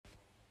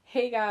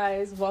Hey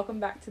guys, welcome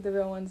back to the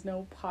Real Ones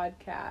Know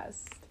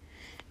podcast.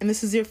 And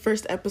this is your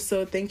first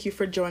episode. Thank you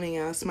for joining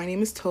us. My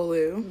name is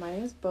Tolu. My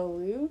name is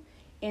Bolu,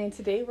 and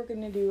today we're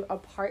going to do a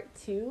part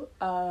 2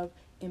 of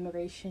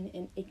Immigration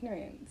and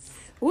Ignorance.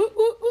 Woo,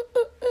 woo, woo,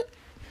 woo, woo.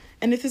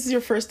 And if this is your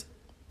first,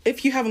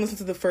 if you haven't listened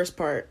to the first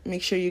part,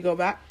 make sure you go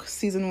back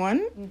season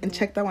 1 and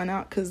check that one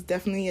out because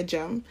definitely a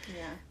gem.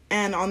 Yeah.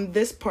 And on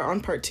this part, on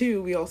part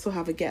 2, we also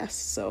have a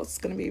guest, so it's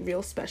gonna be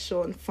real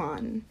special and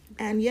fun.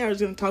 And yeah, we're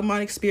gonna talk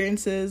about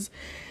experiences,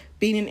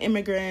 being an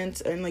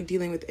immigrant and like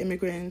dealing with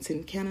immigrants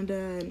in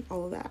Canada and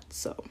all of that.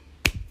 So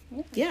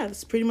yeah,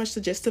 that's pretty much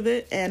the gist of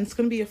it, and it's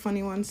gonna be a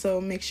funny one.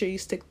 So make sure you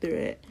stick through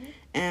it.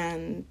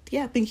 And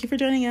yeah, thank you for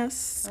joining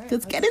us. Right,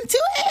 let's get into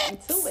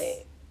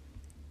it.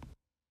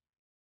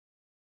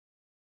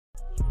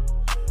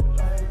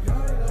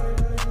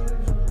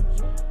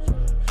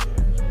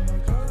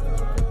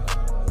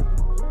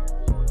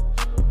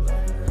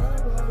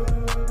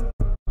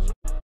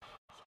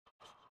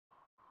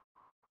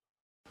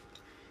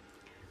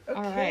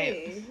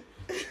 Okay.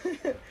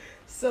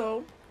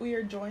 So we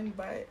are joined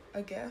by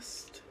a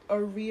guest, a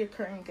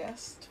reoccurring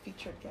guest,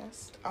 featured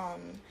guest.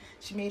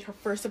 She made her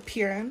first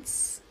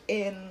appearance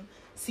in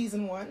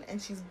season 1,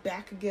 and she's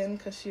back again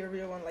because she's a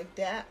real one like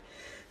that.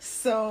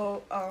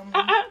 So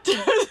she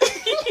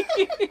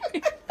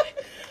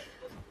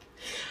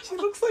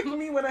looks like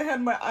me when I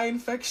had my eye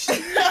infection.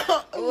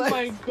 Oh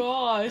my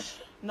gosh.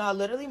 Nah,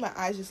 literally my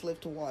eyes just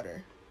lift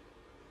water.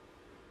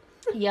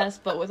 Yes,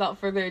 but without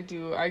further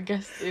ado, our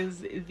guest is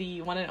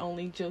the one and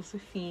only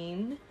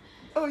Josephine.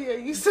 Oh yeah,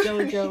 you said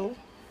Jojo.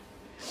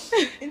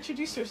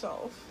 Introduce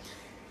yourself.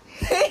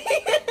 Hey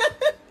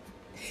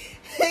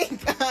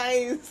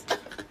guys.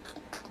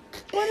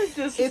 What is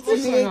this? It's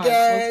me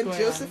again,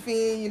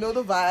 Josephine. You know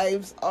the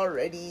vibes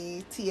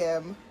already.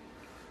 TM.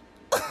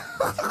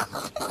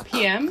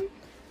 PM?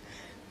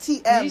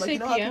 TM. Like, you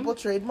know PM? How people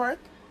trademark?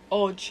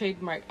 Oh,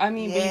 trademark. I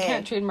mean, but you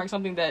can't trademark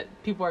something that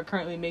people are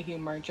currently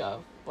making merch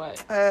of.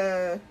 What?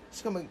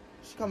 She come and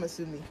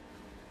sue me.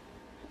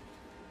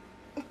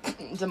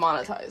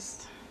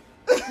 Demonetized.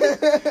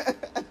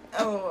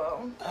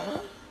 Oh.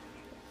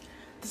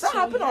 Does that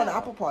happen on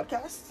Apple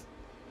Podcasts?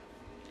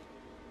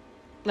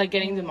 Like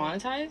getting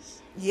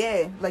demonetized?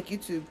 Yeah, like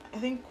YouTube. I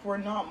think we're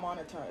not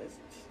monetized.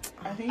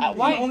 I think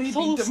why only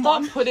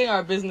stop putting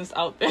our business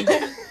out there.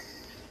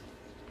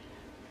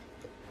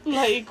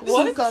 Like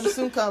what?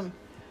 Soon come.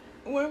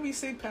 When we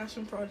say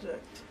passion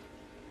project,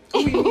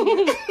 we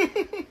mean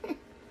it.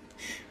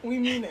 We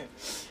mean it.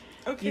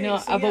 Okay, you know,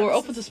 so but we're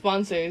open to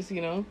sponsors,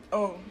 you know.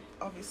 Oh,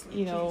 obviously.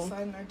 You know,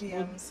 slide in our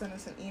DMs, send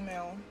us an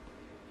email.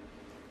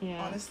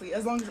 Yeah. Honestly,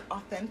 as long as it's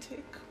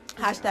authentic.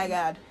 Hashtag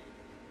ad.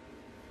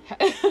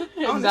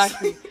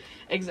 Exactly.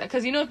 Exactly.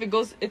 Because you know,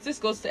 if this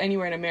goes to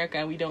anywhere in America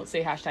and we don't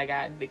say hashtag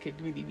ad, they could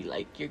really be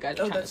like, "You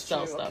guys are trying to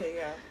sell stuff." Okay,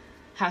 yeah.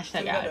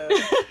 Hashtag ad.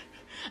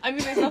 I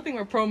mean, there's nothing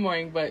we're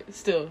promoting, but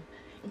still,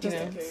 just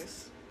in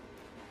case.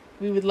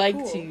 We would like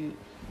to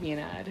be an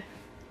ad.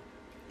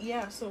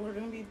 Yeah, so we're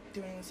going to be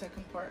doing the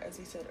second part, as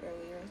we said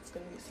earlier. It's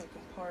going to be the second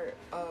part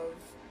of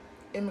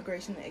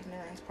Immigration and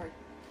Ignorance part,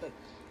 like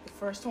the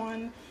first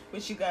one,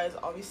 which you guys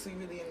obviously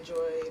really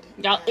enjoyed.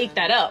 Y'all ate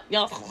that up.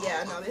 Y'all.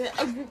 Yeah, no,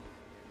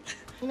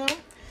 you know?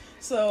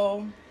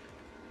 So,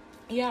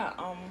 yeah,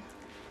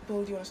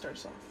 Bill, do you want to start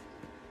us off?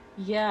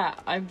 Yeah,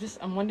 I'm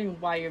wondering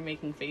why you're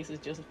making faces,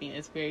 Josephine.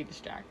 It's very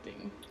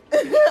distracting.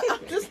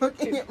 I'm just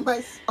looking at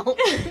myself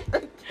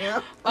right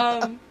now.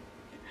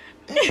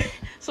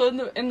 So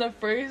in the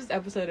first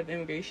episode of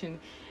Immigration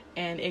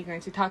and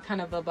Ignorance, we talked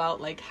kind of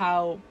about like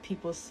how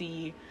people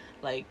see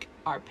like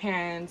our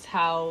parents,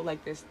 how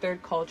like there's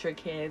third culture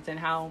kids, and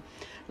how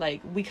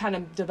like we kind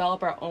of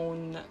develop our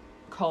own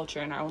culture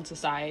and our own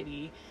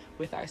society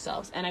with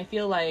ourselves. And I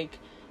feel like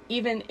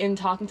even in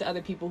talking to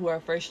other people who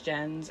are first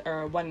gens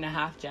or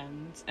 1.5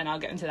 gens, and I'll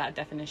get into that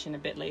definition a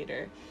bit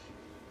later,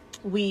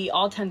 we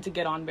all tend to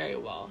get on very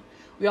well.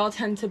 We all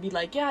tend to be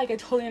like, yeah, like I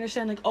totally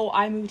understand, like, oh,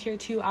 I moved here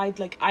too. I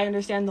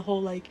understand the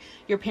whole like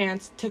your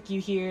parents took you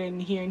here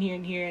and here and here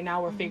and here, and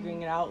now we're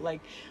figuring it out.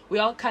 Like we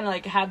all kind of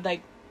like had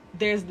like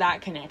there's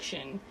that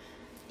connection.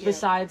 Yeah.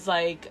 Besides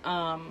like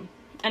and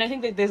I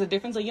think that there's a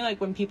difference, like, you know, like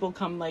when people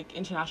come, like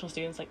international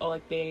students, like, oh,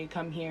 like they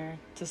come here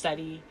to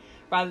study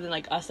rather than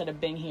like us that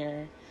have been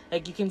here.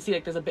 Like you can see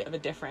like there's a bit of a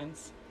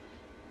difference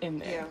in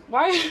there. Yeah.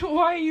 Why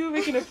are you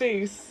making a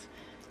face?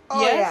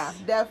 Oh yes?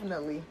 Yeah,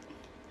 definitely.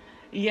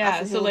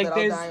 Yeah, so like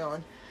there's die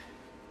on.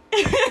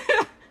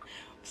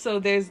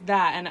 So there's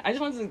that, and I just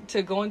wanted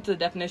to go into the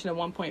definition of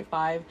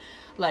 1.5,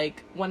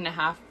 like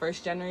 1.5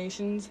 first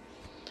generations.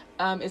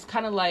 It's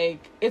kind of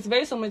like, it's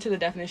very similar to the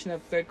definition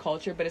of third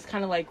culture, but it's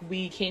kind of like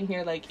we came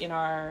here like in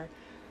our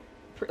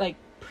like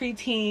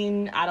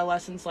preteen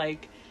adolescence,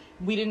 like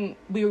we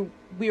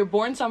were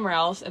born somewhere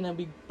else, and then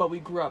we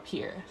grew up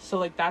here. So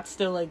like that's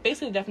still like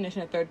basically the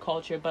definition of third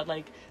culture, but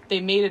like they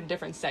made a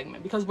different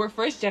segment because we're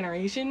first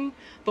generation,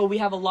 but we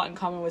have a lot in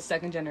common with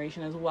second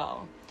generation as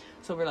well.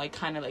 So we're like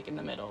kind of like in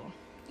the middle.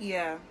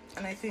 Yeah,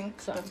 and I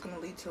think that's going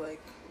to lead to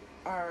like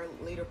our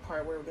later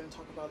part where we're going to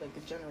talk about like the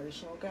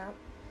generational gap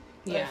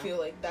But I feel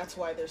like that's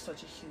why there's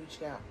such a huge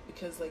gap,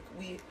 because like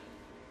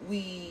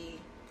we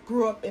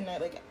grew up in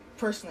that, like,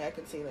 personally I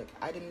can say, like,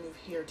 I didn't move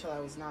here till I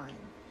was 9,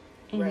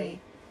 right?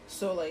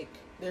 So like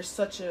there's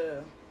such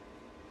a,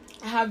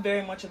 I have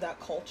very much of that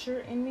culture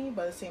in me,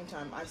 but at the same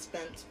time I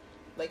spent,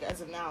 like,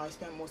 as of now, I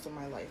spent most of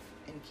my life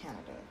in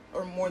Canada,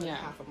 or more than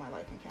half of my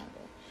life in Canada.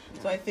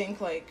 So I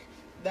think like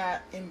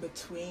that in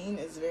between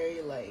is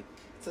very, like,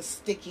 it's a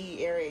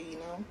sticky area, you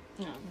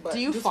know. But do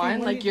you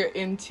find like you're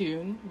in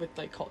tune with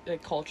like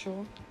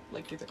cultural,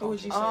 like the culture? What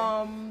would you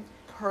say?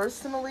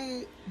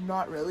 Personally,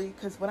 not really,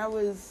 because when I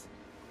was,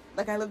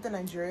 like, I lived in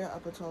Nigeria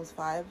up until I was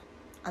 5,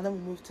 and then we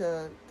moved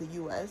to the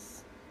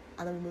US,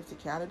 and then we moved to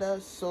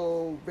Canada.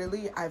 So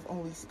really, I've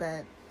only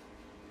spent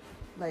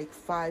like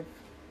 5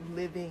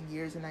 living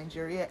years in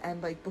Nigeria,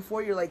 and like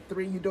before you're like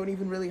 3, you don't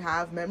even really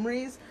have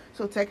memories.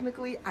 So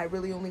technically, I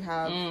really only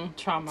have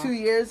trauma. 2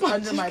 years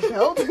under my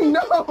belt.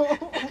 No,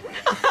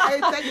 I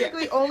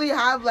technically only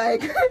have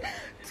like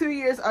 2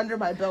 years under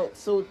my belt.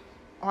 So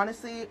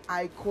honestly,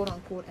 I quote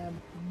unquote am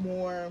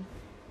more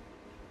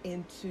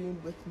in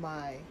tune with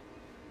my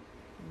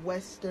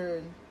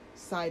Western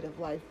side of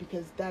life,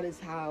 because that is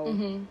how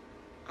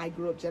I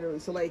grew up generally.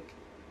 So like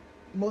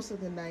most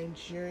of the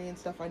Nigerian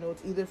stuff I know,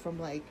 it's either from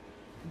like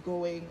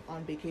going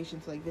on vacation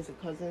to like visit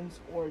cousins,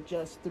 or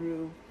just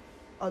through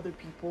other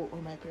people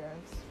or my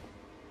parents.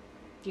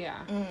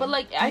 But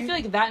like I feel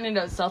like that in and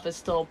of itself is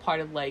still part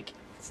of like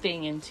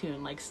staying in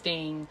tune, like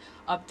staying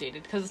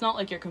updated, because it's not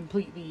like you're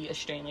completely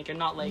estranged. Like you're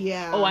not like,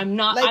 oh, I'm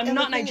not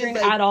Nigerian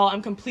at all,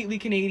 I'm completely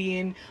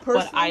Canadian,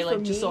 but I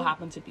like just so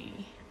happen to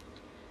be.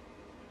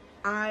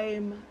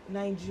 I'm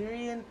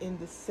Nigerian in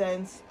the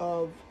sense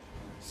of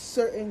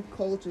certain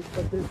cultures,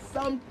 but there's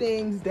some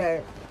things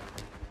that,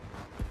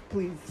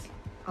 please,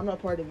 I'm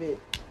not part of it.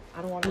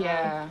 I don't want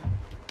to.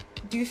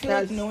 Do you feel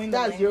like knowing the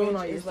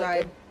language is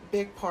like a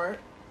big part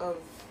of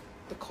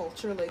the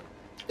culture? Like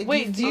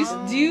wait, do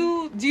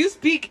you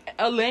speak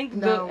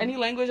any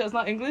language that's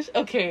not English?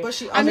 Okay, but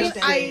she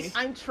understands. I mean,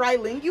 I'm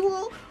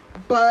trilingual,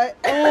 but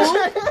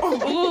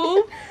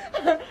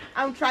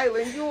I'm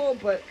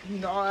trilingual, but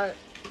not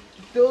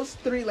those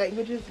 3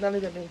 languages. None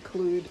of them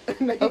include.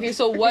 Okay,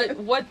 so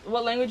what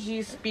language do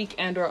you speak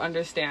and or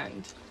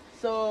understand?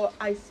 So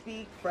I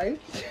speak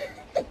French.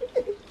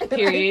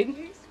 Period. I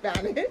speak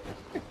Spanish.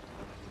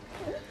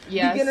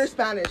 Yes. Beginner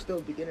Spanish.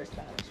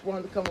 We're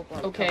on the come up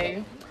on.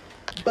 Okay.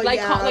 But like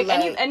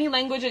any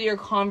language that you're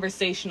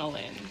conversational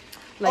in,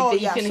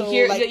 like that you can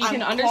hear, that you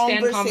can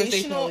understand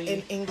conversationally.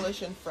 In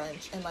English and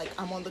French, and like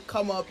I'm on the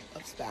come up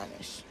of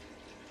Spanish.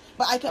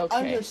 But I can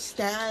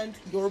understand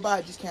Yoruba.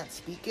 I just can't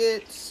speak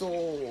it.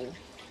 So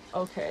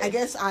I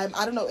guess I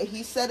don't know.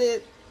 He said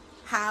it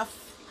half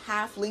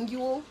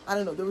lingual. I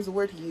don't know. There was a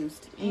word he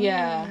used.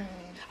 Yeah.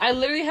 I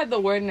literally had the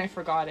word and I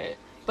forgot it.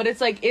 But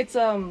it's like it's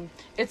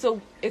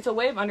a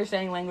way of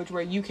understanding language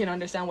where you can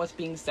understand what's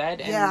being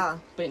said and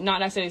but not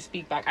necessarily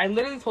speak back. I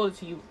literally told it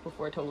to you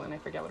before, Tolu, and I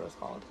forget what it was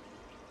called.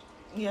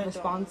 Yeah,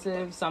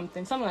 responsive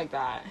something like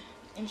that.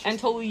 And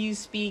Tolu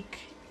speaks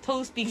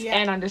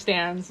and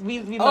understands. We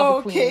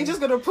love the queen. Okay,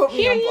 just gonna put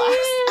me on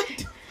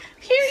blast.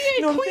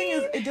 Period. No, the thing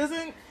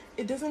is,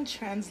 it doesn't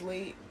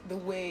translate the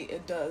way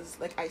it does.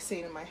 Like I say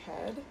it in my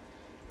head,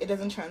 it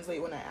doesn't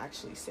translate when I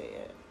actually say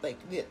it. Like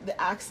the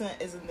accent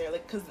isn't there.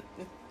 Like because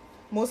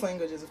most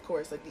languages, of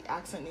course, like the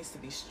accent needs to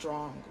be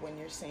strong when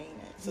you're saying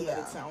it, so that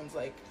it sounds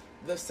like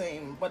the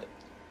same. But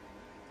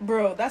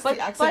bro, that's the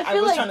accent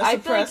I was trying to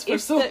suppress for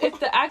so long. If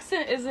the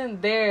accent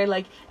isn't there,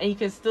 like, and you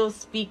can still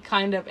speak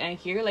kind of and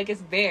hear, like,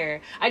 it's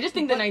there. I just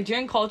think the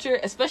Nigerian culture,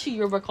 especially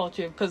Yoruba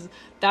culture, because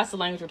that's the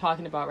language we're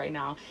talking about right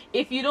now.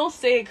 If you don't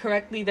say it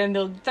correctly, then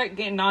they'll start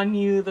getting on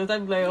you. They'll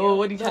start like, oh,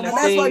 what are you trying to say?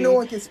 And that's why no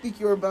one can speak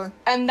Yoruba.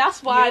 And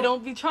that's why I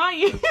don't be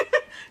trying.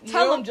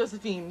 Tell them,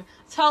 Josephine.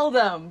 Tell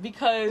them,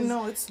 because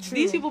it's true.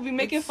 These people be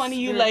making fun of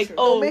you, like, true.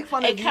 Oh, make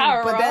fun of you,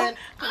 Cara, but then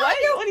what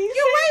are you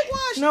saying?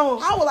 Whitewashed. No,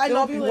 how will I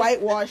not be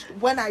whitewashed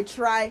when I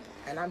try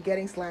and I'm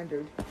getting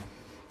slandered?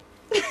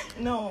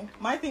 No,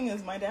 my thing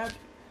is, my dad,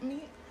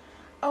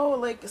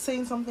 like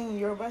saying something in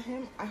Yoruba,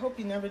 him, I hope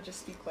you never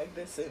just speak like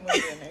this when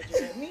you're in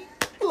Nigeria. Me,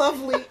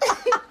 lovely.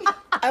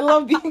 I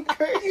love being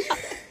crazy.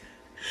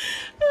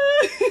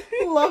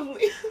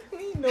 Lovely.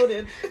 Me,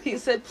 noted. He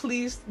said,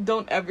 please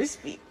don't ever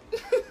speak.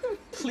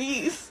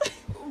 Please.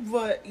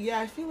 But yeah,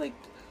 I feel like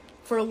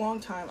for a long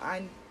time,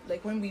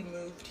 when we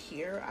moved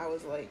here, I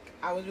was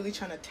really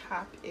trying to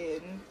tap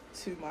in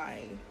to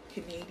my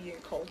Canadian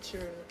culture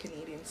and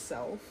Canadian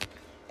self.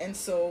 And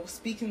so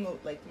speaking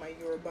my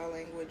Yoruba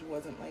language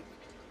wasn't like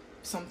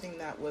something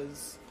that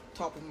was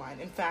top of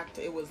mind. In fact,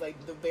 it was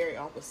like the very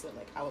opposite.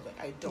 Like I was like,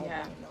 I don't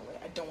want to know it.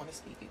 I don't want to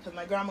speak it, because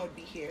my grandma would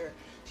be here.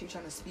 She was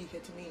trying to speak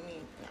it to me.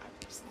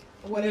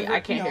 Whatever. I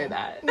can't hear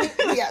that.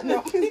 Yeah,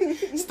 no.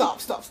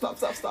 Stop.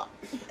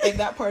 Like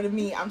that part of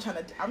me, I'm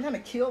trying to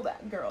kill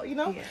that girl, you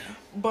know? Yeah.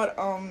 But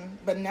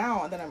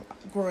now that I'm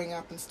growing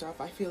up and stuff,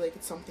 I feel like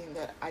it's something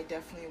that I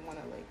definitely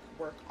want to like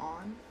work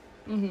on.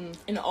 Mm-hmm.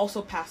 And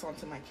also pass on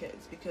to my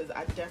kids, because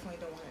I definitely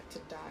don't want it to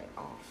die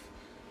off.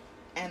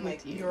 And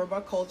like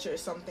Yoruba culture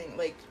is something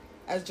like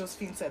as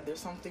Josephine said, there's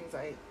some things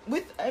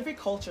with every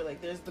culture,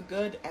 like there's the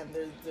good and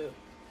there's the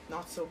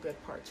not so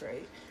good parts,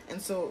 right?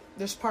 And so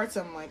there's parts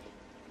I'm like,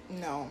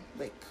 no,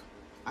 like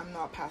I'm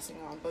not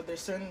passing on, but there's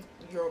certain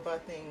Yoruba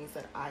things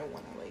that I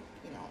want to, like,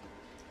 you know,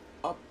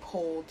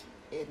 uphold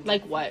in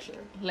like the what?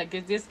 future.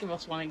 Like, just give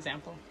us one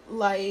example.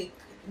 Like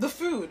the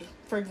food,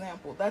 for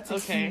example. That's a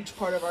huge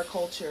part of our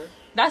culture.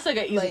 That's like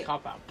an easy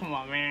cop out. Come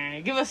on,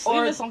 man. Give us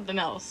something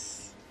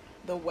else.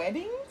 The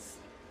weddings.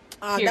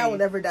 That will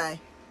never die.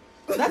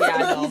 That's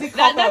an easy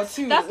cop out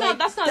too. That's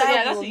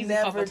an easy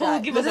cop out. So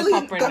give us a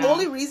cop right now. The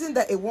only reason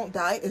that it won't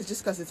die is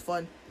just because it's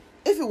fun.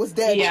 If it was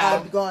dead,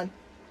 I'd be gone.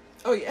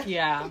 Oh yeah.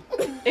 Yeah.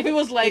 If it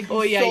was like,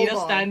 oh yeah, you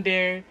just stand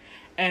there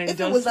and if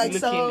just it was like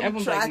looking,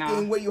 some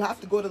tracking where you have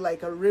to go to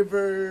like a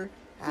river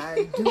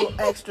and do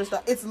extra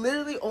stuff. It's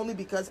literally only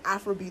because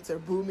Afrobeats are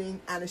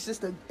booming and it's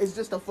just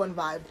a fun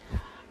vibe.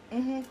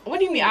 Mm-hmm. What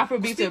do you mean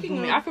Afrobeats are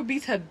booming?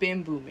 Afrobeats have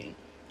been booming.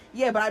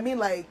 Yeah, but I mean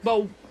like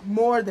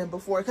more than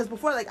before. Because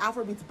before like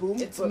Afrobeats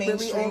boomed, but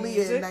really only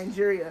in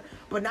Nigeria.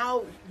 But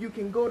now you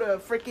can go to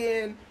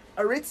freaking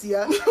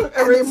Aritzia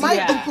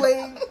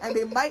and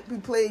they might be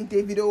playing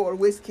Davido or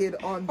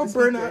Wizkid on the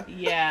speaker.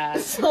 Yeah.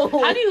 So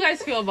how do you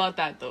guys feel about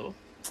that though?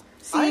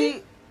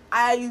 See,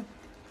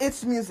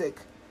 it's music.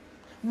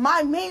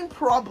 My main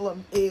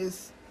problem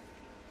is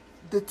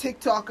the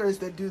TikTokers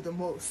that do the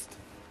most.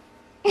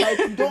 Like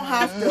you don't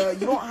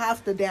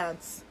have to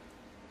dance.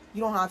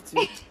 You don't have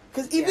to.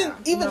 Because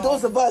even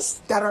those of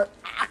us that are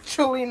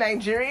actually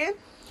Nigerian,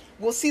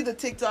 we'll see the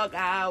TikTok,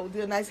 we'll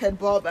do a nice head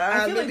bob,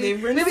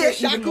 maybe a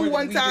shaku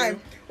one time.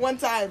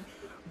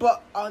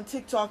 But on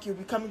TikTok, you'll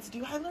be coming to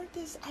do, I learned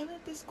this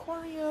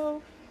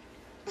choreo.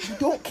 You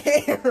don't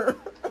care.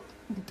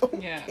 You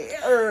don't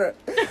care.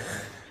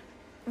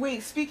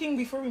 Wait,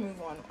 before we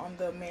move on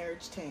the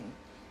marriage thing,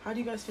 how do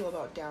you guys feel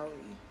about dowry?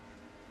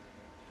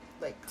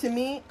 Like, to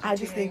me, I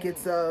just think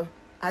it's a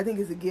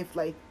gift.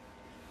 Like,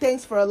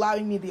 thanks for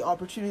allowing me the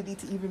opportunity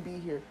to even be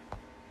here.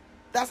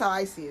 That's how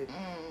I see it.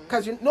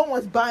 Because no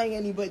one's buying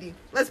anybody.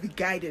 Let's be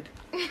guided.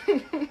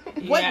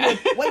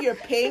 What you're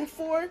paying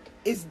for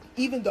is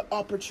even the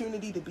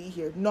opportunity to be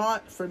here.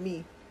 Not for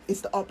me.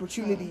 It's the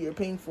opportunity you're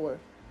paying for.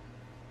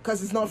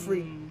 Because it's not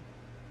free.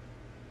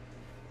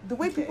 The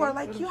way people are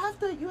like, you have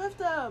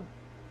to,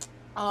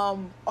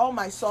 all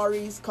my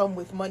sorries come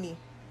with money.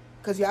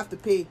 Because you have to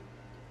pay.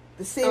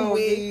 The same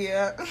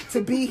way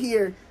to be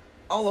here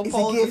is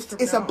a gift.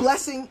 It's a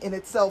blessing in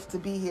itself to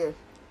be here.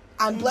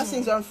 And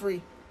blessings aren't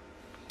free.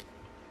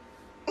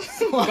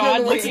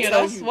 God looking at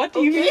us. What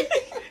do you mean?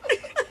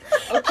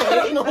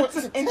 Okay,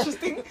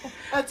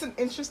 that's an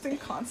interesting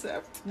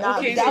concept.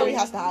 Dowry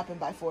has to happen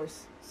by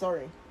force.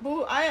 Sorry.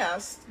 Well, I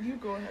asked. You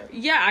go ahead.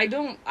 Yeah, I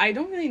don't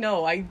really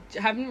know. I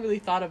haven't really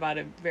thought about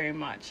it very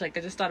much. Like,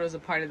 I just thought it was a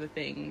part of the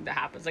thing that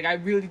happens. Like, I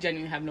really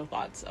genuinely have no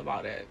thoughts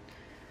about it.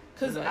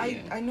 Because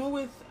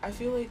I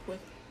feel like with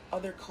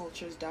other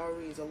cultures,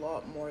 dowry is a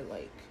lot more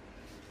like,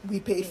 we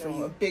pay for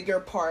you. A bigger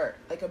part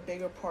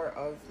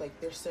of like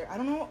their I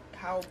don't know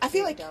how I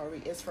feel like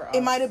dowry is for us.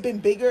 It might have been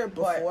bigger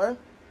before,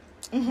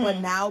 but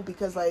now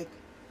because like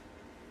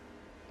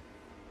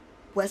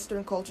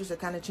Western cultures are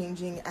kind of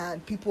changing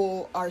and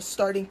people are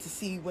starting to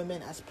see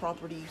women as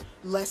property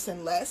less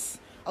and less.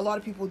 A lot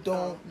of people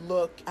don't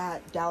look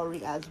at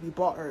dowry as we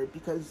bought her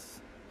because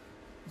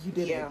you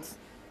didn't. Yeah.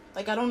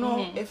 Like, I don't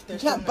know if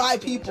there's you can't buy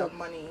people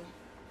money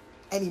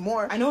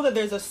anymore. I know that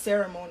there's a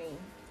ceremony,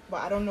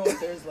 but I don't know if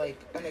there's like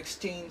an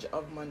exchange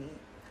of money.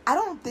 I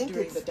don't think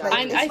it's like,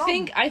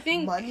 I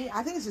think money.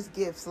 I think it's just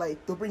gifts.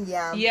 Like they'll bring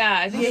yam. Yeah,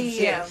 I think it's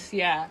gifts.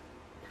 Yeah.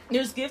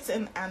 There's gifts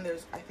and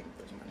there's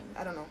money.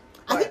 I don't know.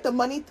 I think the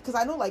money, because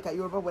I know like at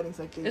Yoruba weddings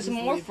like it's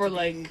more for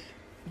like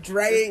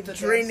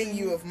draining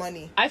you of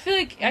money. I feel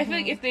like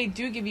if they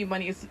do give you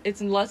money,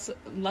 it's less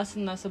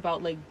and less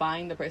about like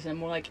buying the person,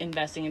 more like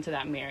investing into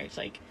that marriage,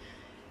 like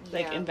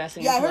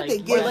investing. Yeah, into, I heard they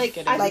give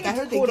I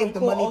heard they give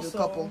the money to the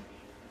couple.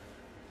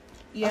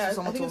 Yeah,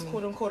 I think it's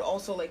quote unquote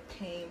also like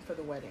paying for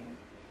the wedding.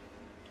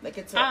 Like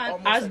it's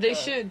as like they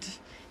should.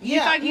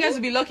 Yeah, you guys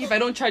would be lucky if I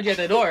don't charge you at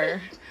the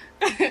door.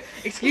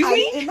 Excuse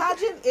me?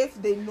 Imagine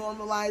if they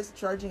normalized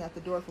charging at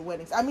the door for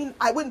weddings. I mean,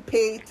 I wouldn't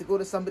pay to go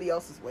to somebody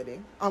else's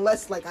wedding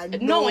unless like I know.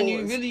 No, when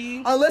you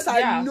really. Unless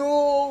I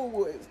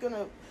know it's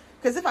gonna.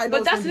 Because if I know.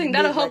 But that's the thing,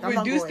 that'll help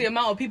reduce the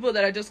amount of people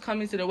that are just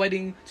coming to the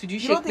wedding to do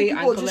shit pay and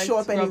collect show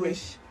up rubbish. Anyway.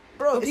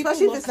 Bro,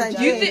 especially if it's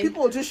Nigerian,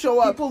 people will just show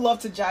up. People love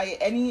to jai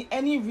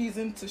any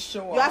reason to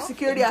show up. You have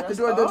security at the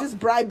door. They'll just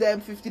bribe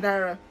them 50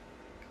 naira.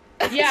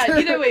 Yeah,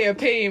 either way you're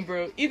paying,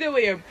 bro. Either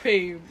way you're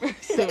paying.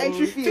 So. The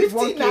entry fee is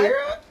 1K.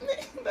 Naira?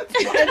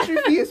 The entry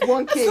fee is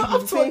 1K. You're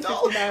paying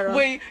 50 naira.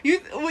 Wait,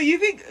 you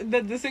think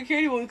that the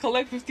security will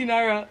collect 50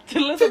 naira to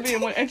let somebody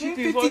in one entry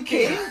fee is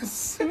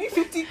 1K? Give me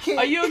 50K.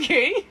 Are you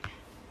okay?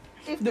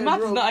 The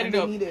math is not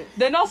adding up.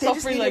 They're not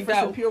suffering like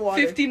that.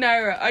 50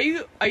 naira.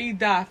 Are you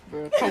daft,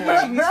 bro? Come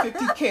on. She needs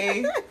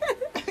 50K.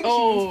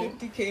 Oh. She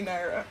needs 50K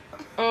naira.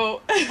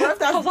 Oh. What if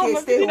that's the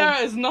case? 50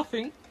 naira is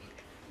nothing.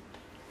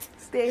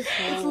 Stay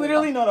home. It's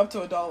literally not up to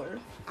 $1.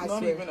 I not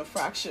swear. even a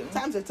fraction.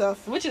 Times are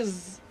tough. Which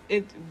is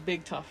it's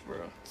big tough,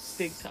 bro.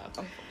 Big tough.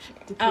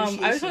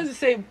 Unfortunately. I just wanted to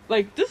say,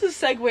 like, this is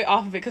segue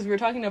off of it because we were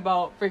talking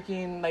about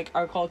freaking, like,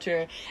 our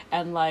culture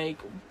and, like,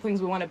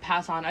 things we want to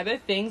pass on. Are there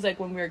things, like,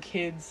 when we were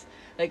kids,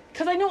 like,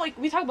 because I know, like,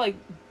 we talk about, like,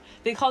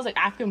 they call us, like,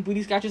 African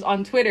booty scratchers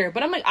on Twitter,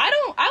 but I'm like, I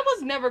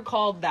was never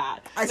called that.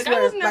 I like, swear,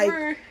 I was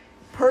never... like,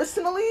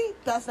 personally,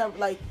 that's not,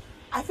 like,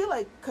 I feel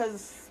like,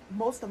 because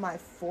most of my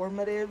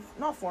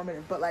not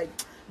formative, but, like,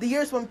 the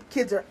years when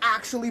kids are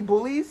actually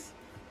bullies,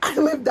 I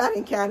lived that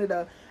in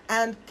Canada.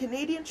 And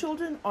Canadian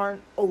children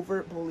aren't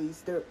overt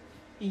bullies. They're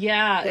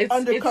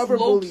undercover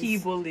it's low-key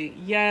bullies. bully.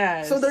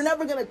 Yes. So they're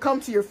never gonna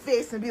come to your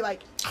face and be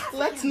like,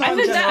 let's not I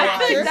feel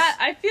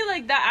generalize.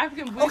 like that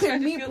African booty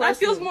scratcher that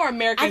feels more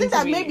American. I think to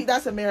that me. maybe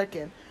that's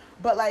American.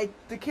 But like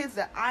the kids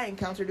that I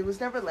encountered, it was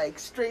never like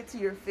straight to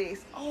your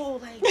face. Oh,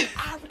 like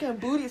African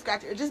booty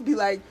scratcher. It'd just be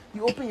like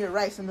you open your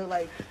rice and they're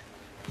like,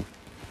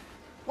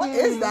 what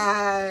is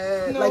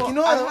that? No, like, you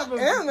know, I have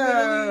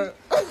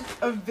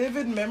a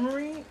vivid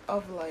memory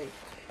of like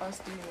us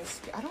doing a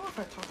skit. I don't know if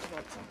I talked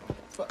about something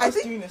like this, but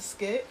us doing a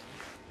skit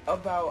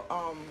about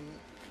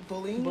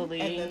bullying.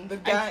 And then the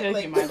guy,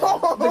 like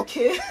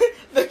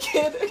the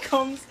kid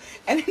comes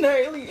and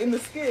in the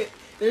skit,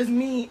 there's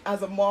me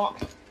as a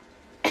mop.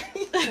 And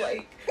he's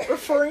like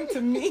referring to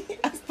me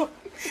as the,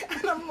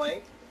 and I'm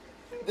like,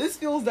 this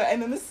feels that.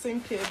 And then this same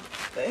kid,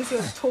 the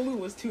incident totally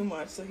was too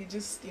much, so he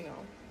just, you know,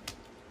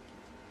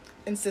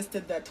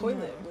 insisted that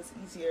toilet was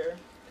easier.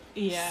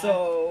 Yeah.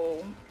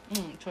 So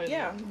toilet.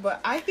 yeah, but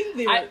I think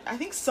I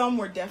think some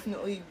were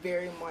definitely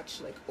very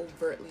much like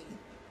overtly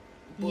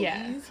bullies.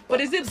 Yeah. But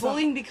is it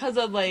bullying because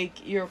of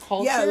like your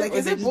culture? Yeah, like or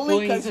is it just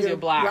bullying because you're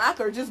black?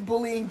 or just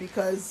bullying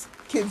because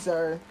kids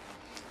are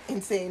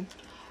insane?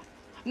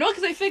 No,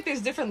 because I feel like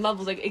there's different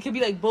levels. Like, it could be,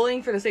 like,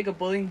 bullying for the sake of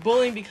bullying,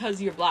 bullying because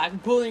you're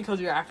black, bullying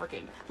because you're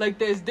African. Like,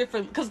 there's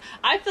different... Because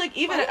I feel like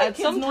even at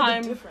some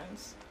time...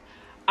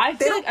 I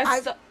feel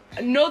like...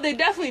 No, they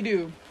definitely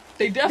do.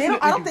 They definitely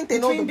do. I don't think they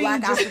know the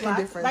black-African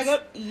difference.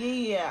 Like,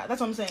 yeah, that's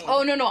what I'm saying.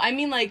 Oh, no. I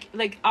mean, like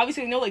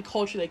obviously they know, like,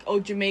 culture. Like,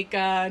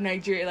 Jamaica,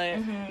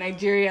 Nigeria,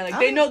 Nigeria. Like,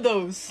 they know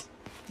those.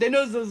 They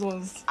know those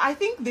ones. I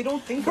think they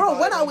don't think Bro, about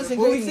when it I was in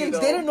grade 6,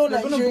 they didn't know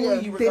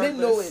Nigeria. They didn't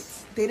know it.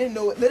 They didn't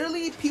know it.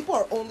 Literally, people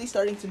are only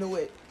starting to know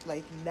it,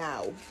 like,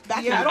 now.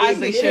 Back as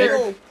they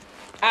should.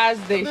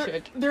 As they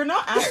should. They're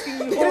not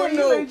asking you, are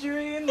you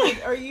Nigerian?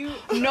 Like, are you...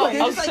 No,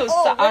 also,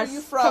 where are you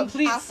from?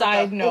 Complete Africa.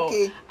 side note.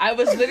 Okay. I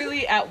was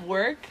literally at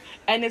work,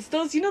 and it's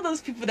those, you know,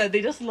 those people that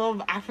they just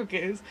love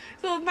Africans.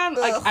 So, man,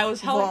 like, I was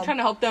trying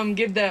to help them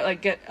get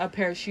a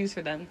pair of shoes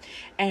for them.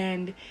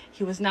 And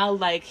he was now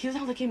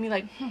looking at me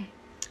like,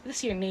 this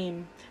is your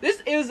name.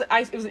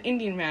 It was an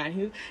Indian man.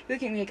 He was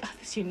looking at me like, oh,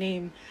 this is your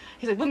name.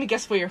 He's like, let me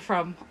guess where you're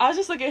from. I was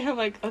just looking at him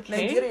like,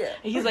 okay. Nigeria.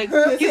 And he's like,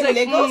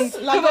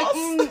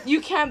 Lagos?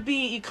 you can't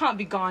be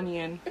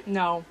Ghanaian.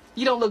 No,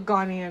 you don't look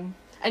Ghanaian.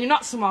 And you're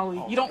not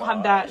Somali. You don't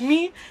have that.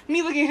 Me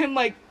looking at him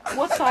like,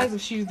 what size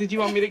of shoes did you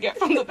want me to get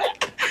from the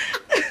back?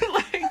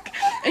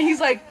 And he's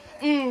like,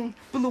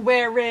 blue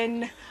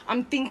wearing.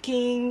 I'm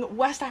thinking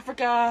West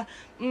Africa,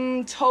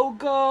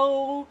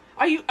 Togo.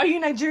 Are you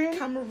Nigerian?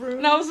 Cameroon.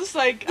 And I was just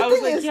like, yeah,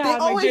 Nigerian. They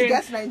always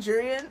guess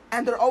Nigerian,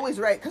 and they're always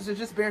right because they're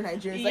just bare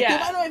Nigerians. Like, they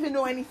might not even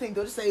know anything.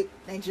 They'll just say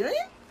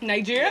Nigerian.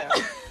 Nigeria.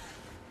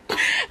 Yeah.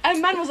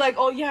 And man was like,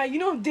 oh yeah, you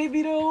know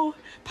Davido,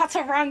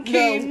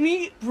 Pataranki,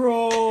 me.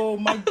 Bro,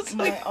 my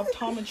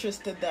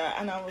optometrist did that,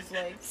 and I was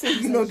like, so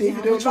you know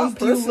Davido, which ones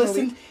do you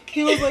listen?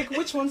 He was like,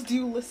 which ones do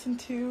you listen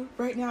to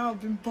right now?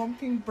 I've been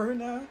bumping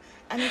Burna,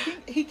 and I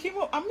think he came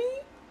up. I mean,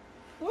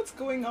 what's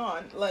going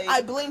on? Like,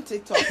 I blame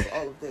TikTok for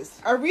all of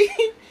this. Are we?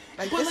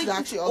 Like, but this like, is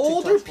actually all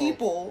older TikTok's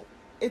people. Fault.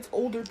 It's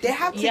older people. They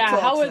have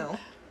TikToks now.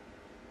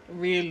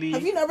 Really?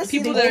 Have you never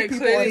seen people that are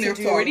clearly in their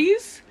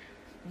 40s?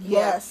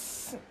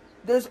 Yes.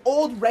 There's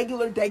old,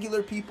 regular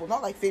people.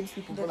 Not like famous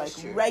people, but like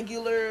true.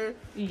 Regular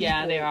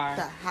Yeah, they are.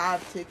 that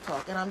have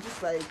TikTok. And I'm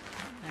just like,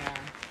 Yeah.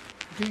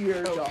 do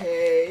your job.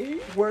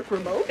 Work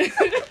remote.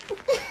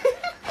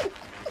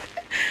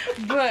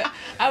 But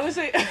I would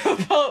say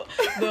about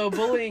the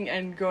bullying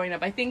and growing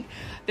up, I think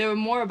they were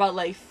more about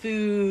like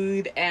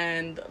food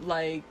and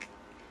like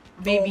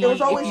maybe if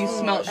you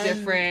smelled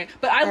different.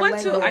 But I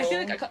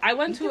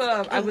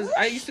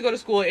used to go to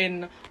school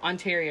in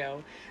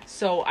Ontario,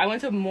 so I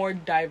went to a more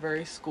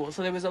diverse school.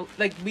 So there was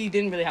we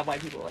didn't really have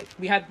white people. Like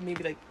we had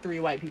maybe like 3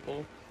 white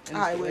people.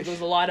 Like, there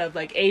was a lot of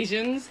like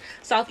Asians,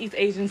 Southeast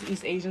Asians,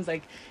 East Asians.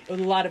 Like it was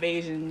a lot of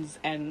Asians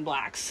and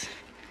blacks.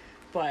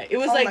 But it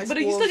was but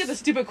you still get the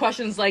stupid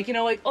questions like, you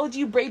know, like, oh, do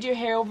you braid your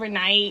hair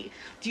overnight?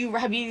 Do you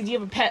have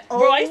a pet?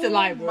 Bro, I used to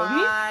lie, bro.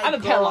 I have a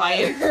pet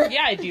lion.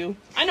 Yeah, I do.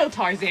 I know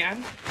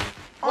Tarzan.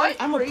 What?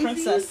 I'm a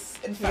princess,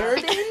 in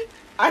fact.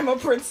 I'm a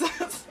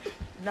princess.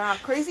 Nah,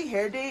 crazy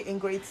hair day in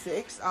grade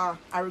 6. I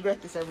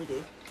regret this every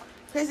day.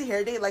 Crazy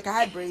hair day, like I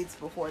had braids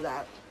before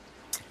that.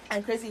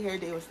 And crazy hair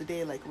day was the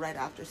day like right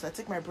after. So I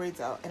took my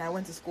braids out and I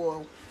went to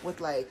school with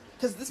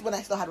because this is when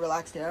I still had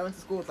relaxed hair. I went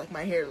to school with like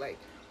my hair like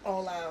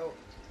all out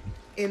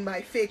in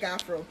my fake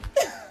afro.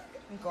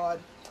 God,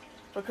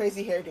 for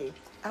crazy hair day.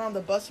 And on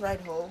the bus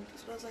ride home,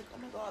 this girl's like, oh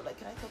my god, like,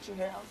 can I touch your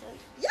hair? I was like,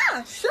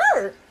 yeah,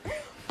 sure.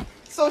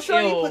 So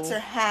Shorty Ew. puts her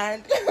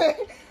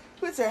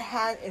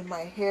hand in my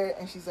hair,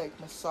 and she's like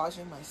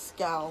massaging my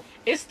scalp.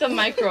 It's the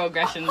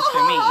microaggressions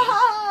for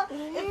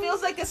me. It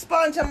feels like a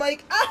sponge. I'm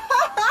like,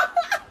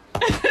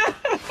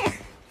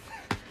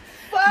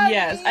 funny.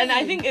 Yes, and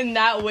I think in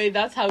that way,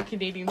 that's how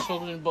Canadian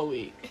children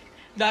bully.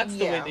 That's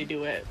the way Yeah. they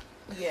do it.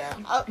 Yeah.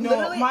 No,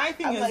 Literally, my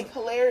thing I'm is- like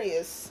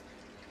hilarious.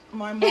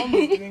 My mom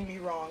was doing me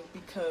wrong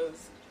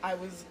because I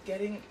was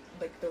getting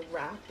like the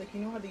wrap, like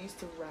you know how they used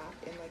to wrap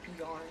in like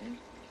yarn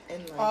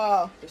and like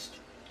Oh.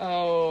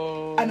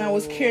 Oh. and I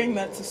was carrying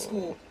that to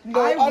school.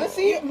 No,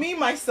 honestly, me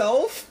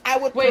myself. I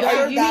would Wait,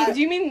 prefer that. do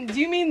you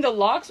mean the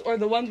locks or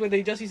the ones where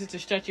they just use it to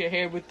stretch your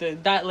hair with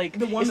that like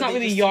The one it's that not they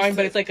really just yarn use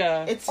but it- it's like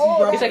a It's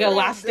Oh, It's like the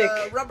elastic.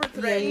 rubber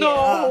thread.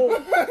 no,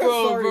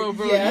 bro, Sorry,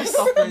 bro, yes, you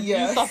suffered,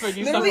 yes. you suffered,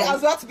 you Literally, I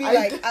was suffered.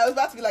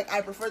 about to be like,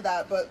 I prefer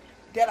that, but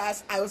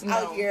deadass, I was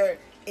out No. here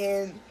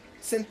in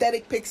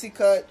synthetic pixie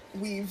cut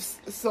weaves,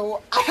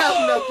 so I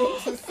have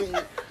nothing to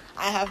say.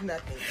 I have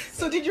nothing.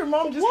 So did your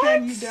mom just What?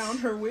 hand you down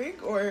her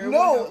wig or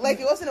No, what? like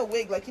it wasn't a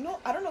wig. Like, you know,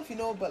 I don't know if you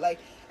know, but like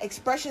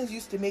Expressions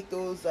used to make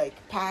those like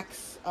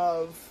packs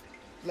of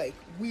like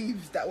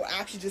weaves that were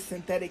actually just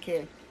synthetic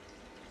hair.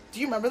 Do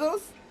you remember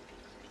those?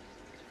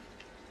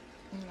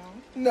 No.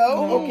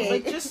 No. No. Okay.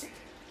 Like just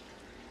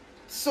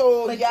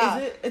so like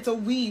yeah. it's a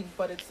weave,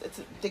 but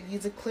they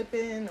use a clip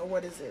in or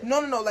what is it? No.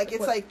 Like it's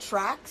What? like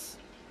tracks,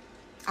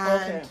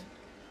 and Okay.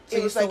 So it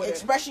you was sew like it in.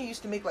 Expression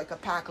used to make like a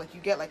pack. Like you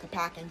get like a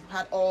pack, and you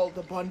had all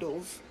the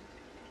bundles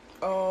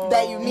Oh.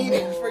 that you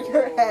needed for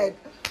your head.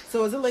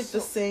 So is it like the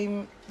So-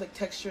 same like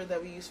texture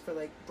that we use for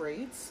like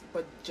braids,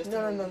 but just in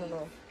a No.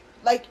 weave?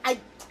 Like I,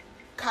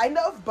 kind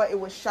of, but it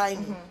was shiny.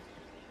 Mhm.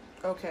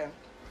 Okay.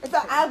 In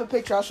fact, I have a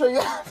picture. I'll show you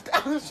after.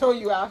 I'll show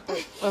you after.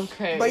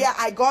 Okay. But yeah,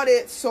 I got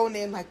it sewn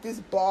in like this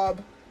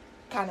bob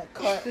kind of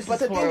cut. This but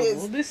is the horrible. thing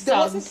is, This there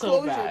sounds wasn't so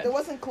closure. bad. There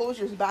wasn't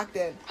closures back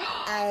then,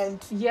 and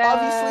Yeah.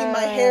 obviously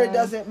my hair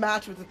doesn't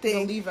match with the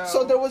thing. leave out.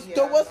 So there was Yeah,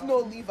 no no.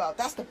 leave out.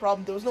 That's the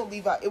problem. There was no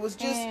leave out. It was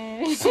just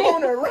Mm.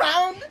 sewn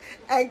around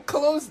and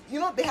closed. You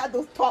know, they had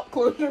those top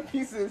closure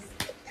pieces.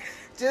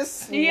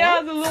 Just yeah,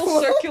 what? the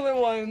little circular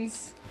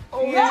ones.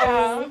 Oh,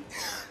 Yeah.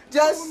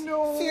 Just Oh,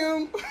 no.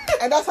 fume,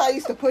 and that's how I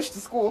used to push to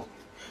school.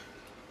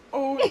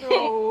 Oh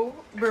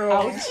no, bro.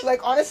 Ouch. Like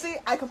honestly,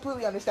 I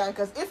completely understand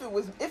because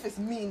if it's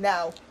me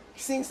now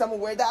seeing someone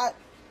wear that,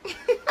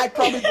 I'd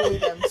probably bully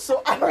them.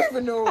 So I don't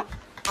even know.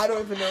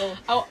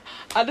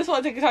 I just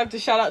want to take the time to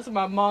shout out to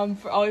my mom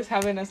for always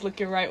having us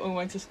looking right when we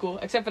went to school.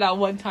 Except for that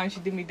one time she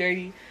did me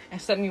dirty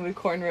and sent me with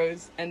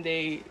cornrows, and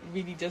they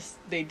really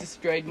they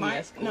destroyed me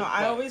at school. No,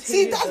 I But- always See,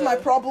 hated that's the- my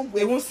problem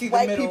they won't with see the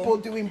white middle. people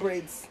doing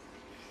braids.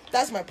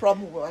 That's my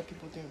problem with white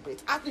people doing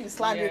braids. After you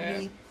slandered Yeah.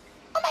 me,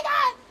 oh my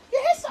god,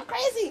 your hair's so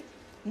crazy.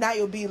 Now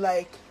you'll be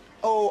like,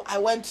 oh, I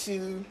went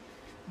to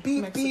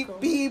beep Mexico.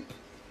 beep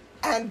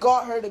and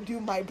got her to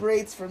do my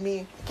braids for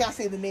me. I can't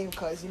say the name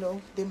because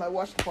they might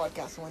watch the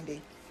podcast one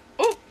day.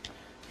 Ooh.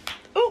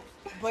 Ooh.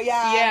 But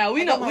yeah, Yeah,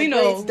 we I know- got my we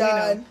know, braids we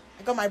done. know.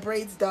 I got my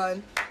braids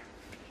done.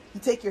 You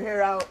take your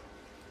hair out,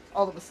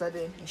 all of a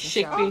sudden, it's a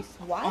shower. Shikby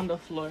Why? on the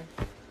floor.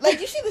 Like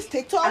you see this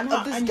TikTok I'm not-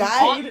 of this I'm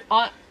guy,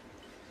 On,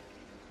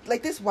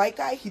 like this white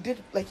guy. He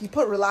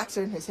put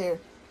relaxer in his hair,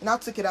 and I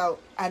took it out,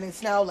 and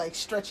it's now like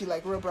stretchy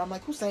like rubber. I'm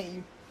like, who sent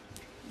you?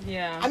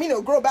 yeah. I mean,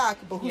 it'll grow back,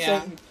 but who Yeah.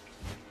 sent you?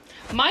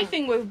 My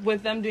thing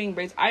with them doing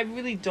braids, I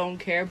really don't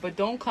care, but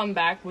don't come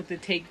back with the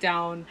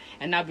takedown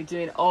and not be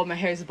doing, oh, my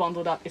hair is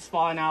bundled up, it's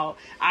falling out.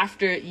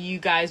 After you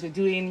guys were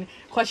doing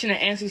question and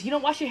answers, you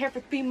don't wash your hair for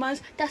 3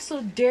 months, that's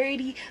so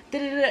dirty.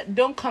 Da-da-da-da.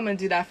 Don't come and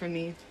do that for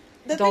me.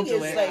 The Don't thing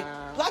do is, it.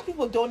 like, black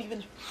people don't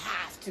even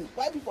have to.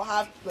 White people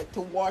have like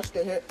to wash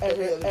their hair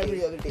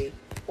every other day,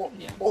 or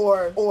Yeah.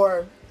 or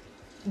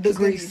The it's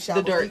gonna be grease, the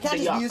shampoo. dirt, You can't the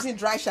just yuck. be using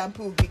dry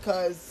shampoo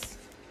because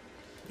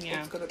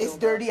Yeah. gonna it's build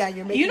dirty up. and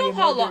you're making You know it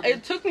how more long dirty.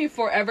 it took me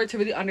forever to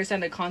really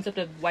understand the concept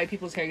of white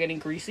people's hair getting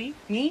greasy?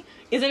 Me?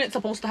 Isn't it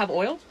supposed to have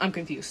oil? I'm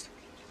confused.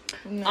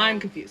 No, I'm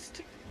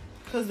confused.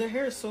 because their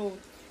hair is so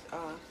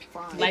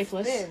fine.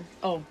 Lifeless. thin.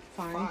 Oh,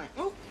 fine. Fine.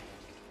 Oh,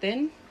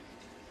 Thin?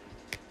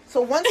 So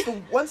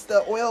once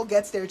the oil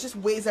gets there, it just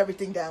weighs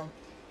everything down.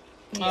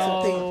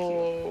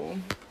 Oh.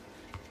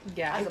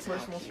 Yeah. That's a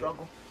personal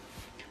struggle.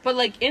 But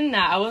like in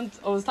that, I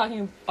was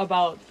talking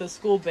about the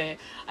school bit.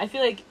 I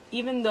feel like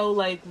even though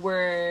like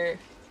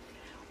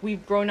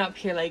we've grown up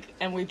here, like,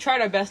 and we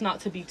tried our best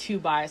not to be too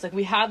biased. Like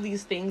we have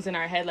these things in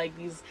our head, like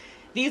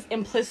these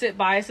implicit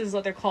biases, is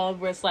what they're called,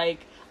 where it's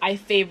like I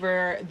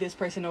favor this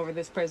person over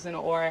this person,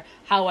 or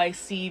how I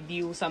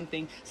view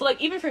something. So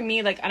like even for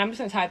me, like, and I'm just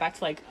gonna tie it back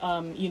to like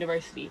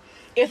university.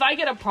 If I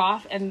get a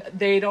prof and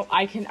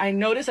I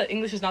notice that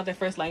English is not their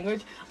first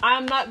language,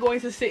 I'm not going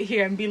to sit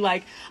here and be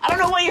like, I don't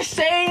know what you're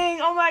saying.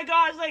 Oh my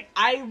gosh. Like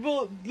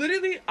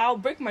I'll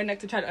break my neck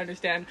to try to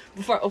understand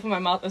before I open my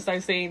mouth and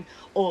start saying,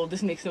 oh,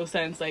 this makes no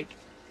sense. And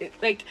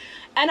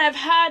I've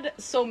had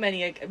so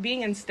many, like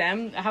being in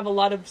STEM, I have a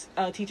lot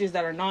of teachers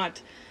that are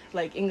not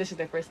like English is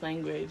their first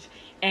language,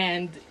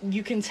 and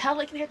you can tell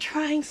like they're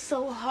trying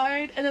so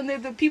hard, and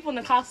then the people in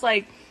the class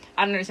like,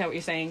 I don't understand what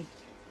you're saying.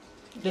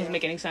 Doesn't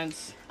make any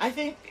sense. I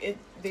think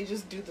they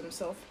just do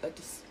themselves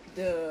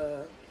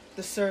the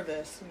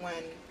service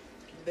when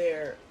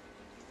they're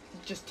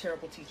just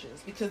terrible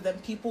teachers, because then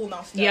people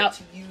now start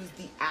to use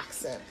the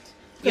accent.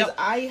 Because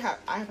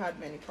I've had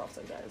many profs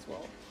like that as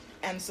well,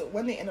 and so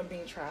when they end up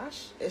being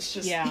trash, it's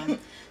just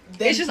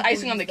it's just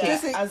icing on the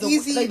cake. As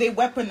easy, like they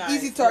weaponize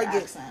easy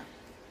target. Accent.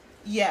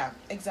 Yeah,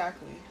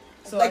 exactly.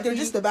 So like they're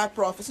just the bad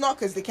prof. It's not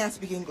because they can't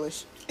speak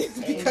English. It's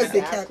because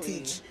they can't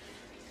teach.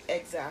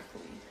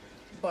 Exactly.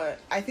 But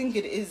I think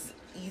it is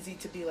easy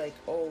to be like,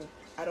 oh,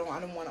 I don't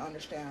want to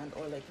understand,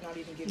 or like not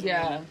even give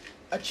them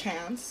a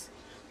chance.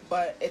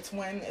 But it's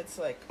when it's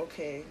like,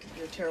 okay,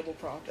 you're a terrible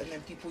prof, and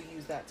then people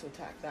use that to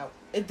attack that.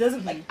 It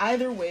doesn't, like,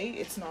 either way,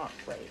 it's not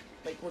right.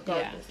 Like,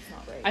 regardless, it's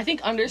not right. I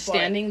think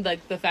understanding,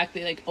 like, the fact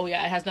that, like, oh,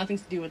 yeah, it has nothing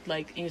to do with,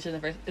 like, English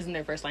isn't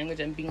their first language,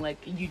 and being like,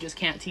 you just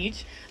can't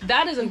teach,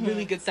 that is a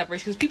really good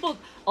separation. Because people,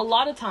 a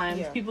lot of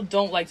times, people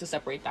don't like to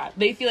separate that.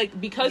 They feel like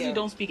because you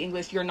don't speak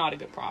English, you're not a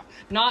good prof.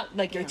 Not,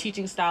 like, your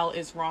teaching style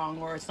is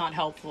wrong or it's not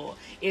helpful.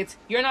 It's,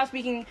 you're not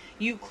speaking,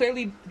 you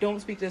clearly don't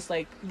speak this,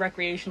 like,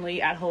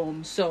 recreationally at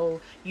home, so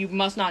you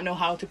must not know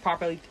how to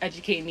properly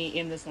educate me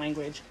in this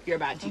language. You're a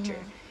bad teacher.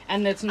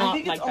 And it's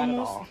not like that at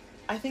all.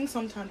 I think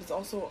sometimes it's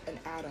also an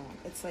add-on.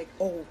 It's like,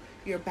 oh,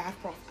 you're a bad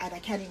prof, and I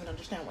can't even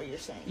understand what you're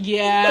saying.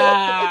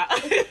 Yeah.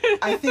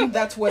 I think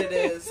that's what it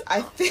is.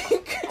 I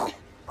think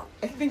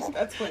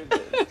that's what it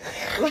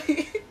is.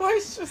 Like, well,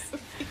 it's just...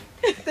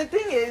 The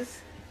thing is,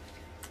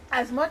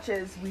 as much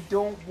as we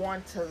don't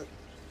want to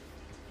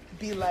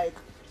be like,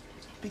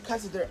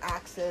 because of their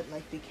accent,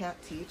 like, they can't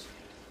teach.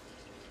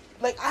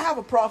 Like, I have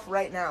a prof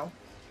right now,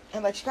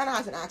 and, like, she kind of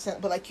has an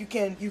accent, but, like, you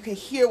can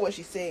hear what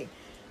she's saying.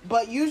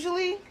 But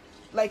usually...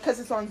 like, because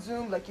it's on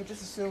Zoom, like, you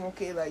just assume,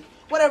 okay, like,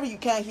 whatever you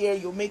can't hear,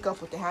 you'll make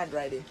up with the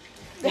handwriting.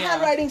 The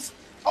handwriting's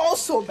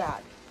also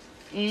bad.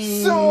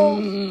 So,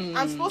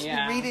 I'm supposed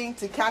to be reading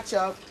to catch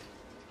up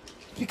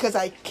because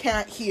I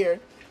can't hear,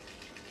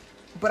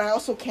 but I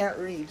also can't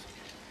read.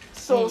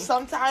 So,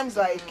 sometimes,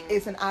 like,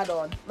 it's an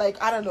add-on.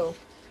 Like, I don't know.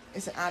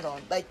 It's an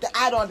add-on. Like, the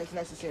add-on is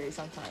necessary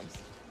sometimes.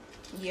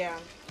 Yeah.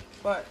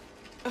 But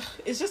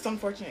it's just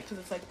unfortunate because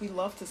it's like we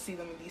love to see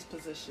them in these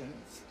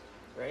positions.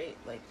 Right?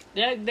 Like,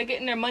 they're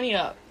getting their money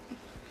up.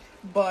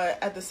 But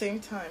at the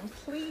same time,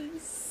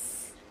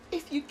 please,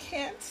 if you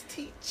can't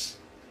teach,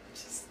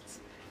 just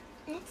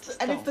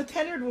and it's the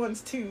tenured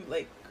ones too,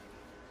 like,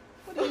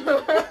 what are you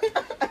doing?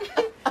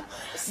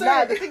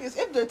 Nah, the thing is,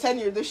 if they're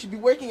tenured, they should be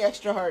working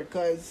extra hard,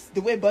 because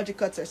the way budget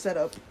cuts are set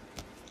up,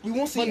 we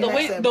won't see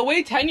the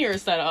way tenure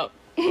is set up,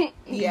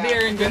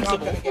 they're invincible. They're not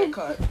gonna get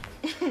cut.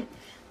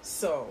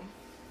 So,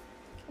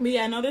 but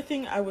yeah, another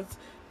thing I was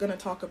gonna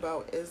talk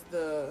about is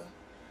the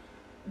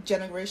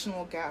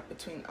generational gap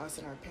between us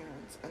and our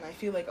parents. And I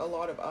feel like a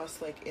lot of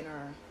us, like, in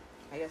our,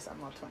 I guess I'm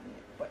not 20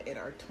 yet, but in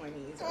our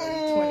 20s,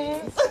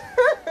 early 20s.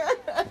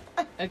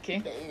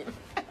 Okay.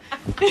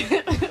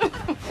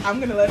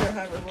 I'm gonna let her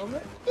have her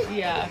moment.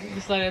 Yeah,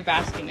 just let her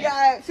bask in it.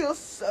 Yeah, it feels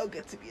so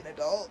good to be an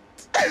adult.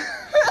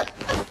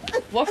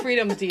 What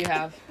freedoms do you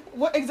have?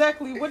 What do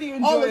you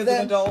enjoy as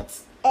an adult?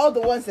 All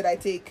the ones that I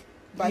take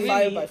by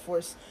fire, by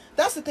force.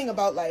 That's the thing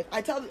about life.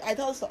 I tell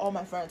this to all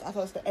my friends. I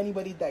tell this to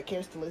anybody that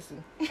cares to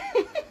listen.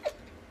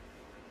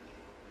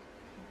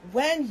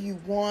 When you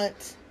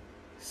want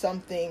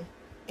something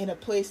in a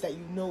place that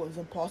you know is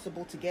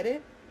impossible to get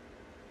it,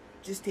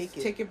 just take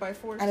it. Take it by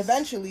force. And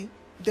eventually,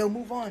 they'll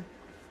move on.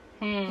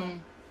 How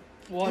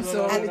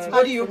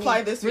do you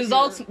apply this?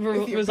 Results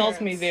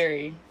may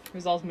vary.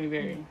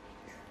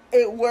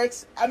 It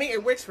works. I mean,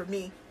 it works for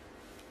me.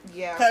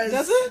 Yeah.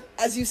 Does it?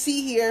 As you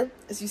see here,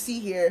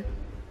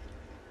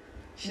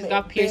 she's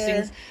got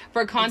piercings.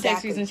 For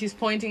context reasons, she's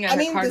pointing at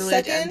her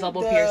cartilage and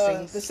double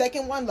piercings. The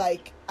second one,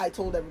 like, I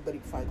told everybody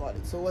before I got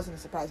it, so it wasn't a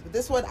surprise. But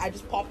this one, I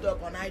just popped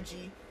up on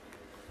IG.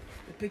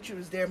 The picture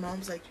was there. Mom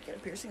was like, "You get a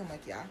piercing?" I'm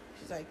like, "Yeah."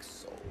 She's like,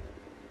 "So,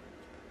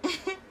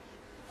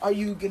 are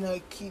you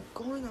gonna keep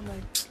going?" I'm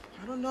like,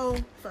 "I don't know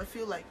if I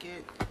feel like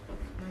it.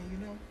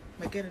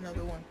 Might get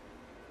another one."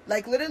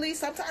 Like, literally,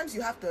 sometimes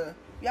you have to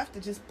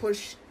just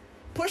push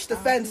the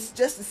fence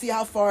just to see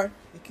how far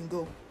you can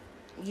go.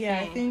 Yeah,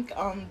 I think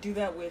do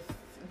that with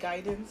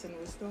guidance and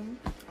wisdom.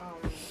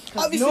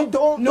 Obviously,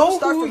 don't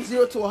start from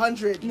 0 to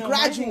 100. No,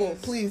 gradual,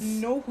 please.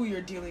 Know who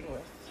you're dealing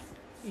with.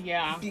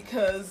 Yeah,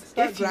 because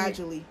start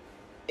gradually.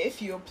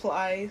 If you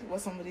apply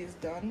what somebody has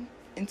done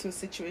into a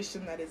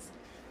situation that is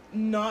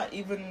not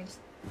even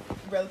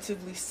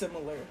relatively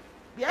similar,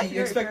 and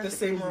you expect the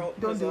same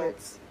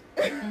results,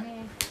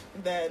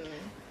 then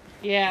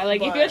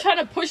if you're trying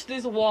to push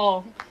this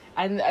wall.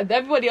 And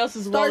everybody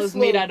else's wall is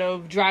made out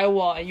of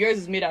drywall, and yours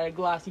is made out of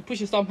glass. You push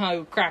it somehow,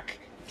 you crack.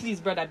 Please,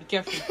 brother, be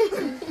careful.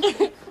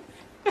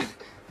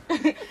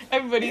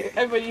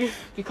 everybody,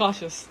 be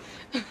cautious,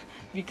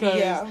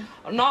 because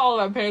not all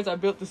of our parents are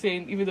built the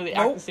same, even though they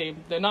act the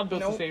same. They're not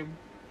built the same.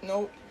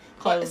 Nope.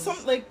 But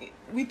some like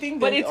we think,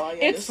 but that,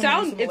 it's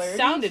sound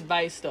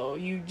advice though.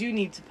 You do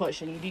need to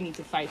push and you do need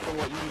to fight for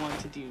what you want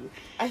to do.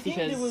 I think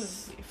there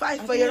was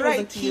fight for your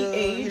right. A key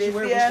age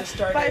where we just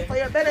started. Fight for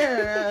your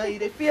better.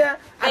 You fear.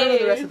 I don't know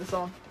the rest of the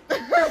song.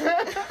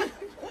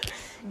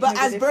 But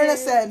as Berna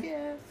said,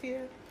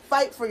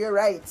 fight for your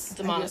rights.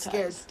 And you're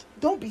scared.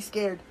 Don't be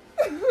scared.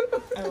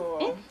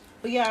 Oh.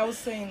 But yeah, I was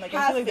saying, like,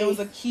 I feel like there was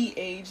a key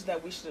age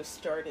that we should have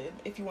started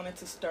if you wanted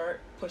to start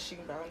pushing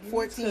boundaries.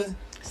 14.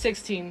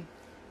 16.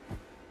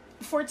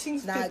 14,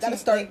 15. Nah, I gotta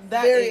start like,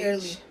 that very age.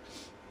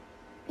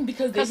 early.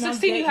 Because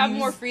 16 you have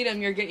more freedom.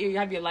 You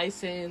have your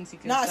license. You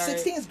can start.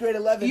 16 is grade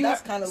 11.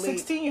 That's kind of late.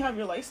 16 you have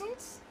your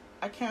license?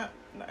 I can't.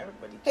 Not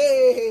everybody.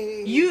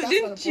 Hey. You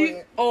didn't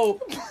you?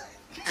 Oh.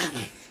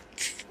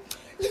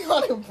 It's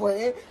not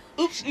important.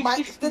 Oops.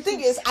 The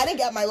thing is, I didn't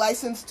get my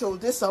license till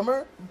this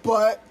summer,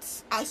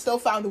 but I still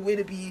found a way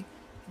to be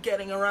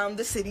getting around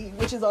the city,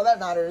 which is all that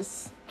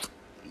matters.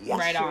 Yes,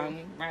 right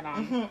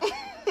on.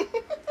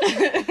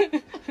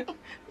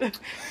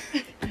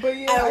 But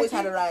yeah, I always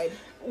had a ride.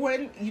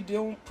 When you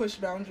don't push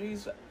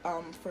boundaries,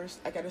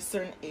 first like at a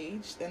certain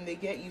age, then they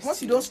get used Once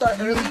to you don't start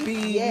early,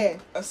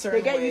 being a certain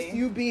they get way. used to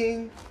you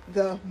being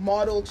the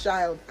model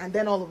child, and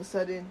then all of a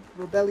sudden,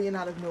 rebellion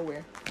out of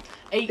nowhere.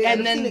 And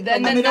then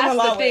that's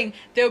the thing.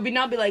 They would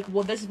not be like,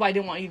 well, this is why I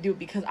didn't want you to do it,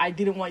 because I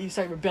didn't want you to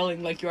start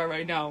rebelling like you are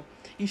right now.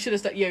 You should have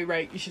started. Yeah, you're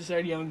right. You should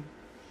start young.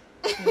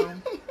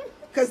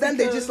 Because then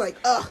they just like,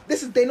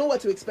 they know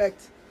what to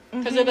expect.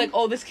 Because they're like,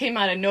 oh, this came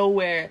out of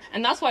nowhere.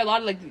 And that's why a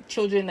lot of like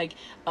children like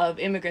of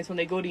immigrants, when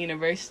they go to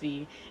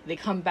university, they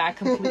come back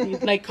completely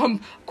like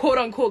quote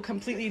unquote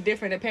completely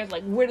different. Their parents are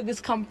like, where did this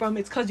come from?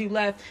 It's because you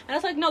left. And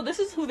it's like, no, this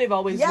is who they've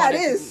always wanted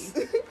it is. to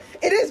be.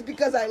 It is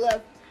because I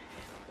left.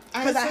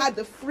 Because I had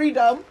the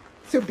freedom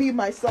to be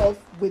myself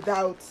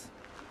without,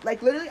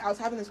 like, literally, I was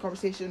having this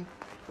conversation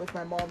with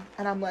my mom,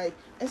 and I'm like,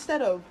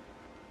 instead of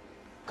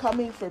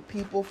coming for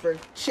people for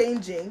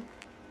changing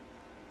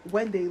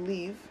when they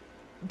leave,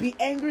 be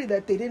angry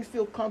that they didn't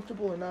feel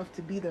comfortable enough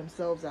to be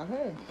themselves at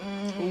home.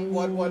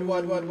 What?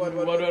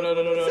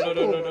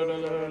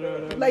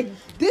 Like,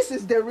 this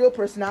is their real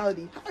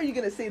personality. How are you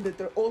going to say that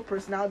their old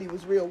personality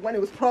was real when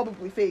it was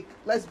probably fake?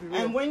 Let's be real.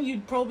 And when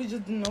you probably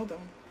just didn't know them.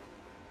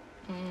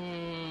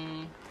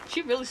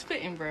 She really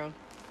spitting, bro.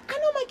 I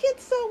know my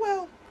kids so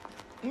well.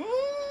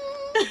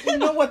 You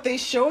know what they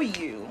show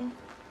you.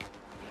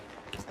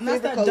 And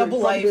that's that double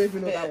life. Don't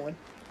even know that one.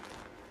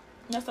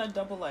 That's that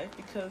double life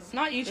because...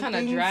 Not you trying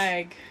to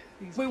drag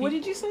these Wait, people. what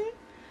did you say?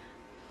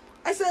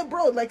 I said,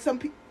 bro, like some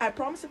people... I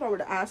promise if I were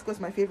to ask what's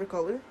my favorite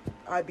color,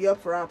 I'd be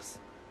up for apps.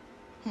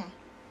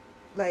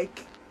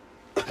 Like,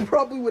 I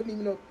probably wouldn't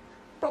even know.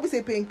 Probably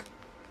say pink.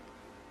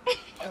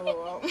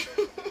 LOL.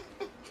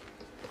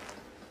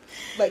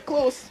 Like,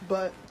 close,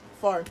 but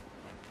far.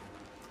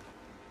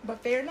 But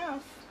fair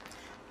enough.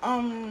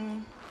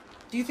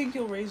 Do you think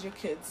you'll raise your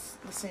kids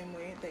the same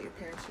way that your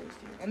parents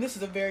raised you? And this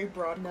is a very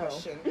broad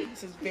question.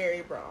 This is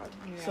very broad.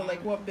 Yeah. So,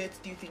 like, what bits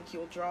do you think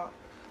you'll drop?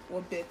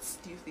 What bits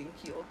do you think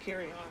you'll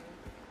carry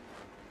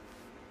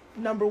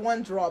on? Number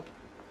one, drop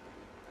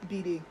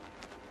BD.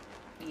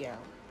 Yeah.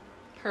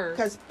 Her.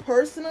 Because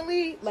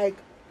personally, like,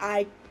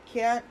 I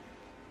can't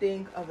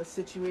think of a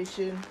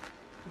situation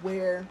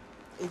where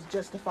it's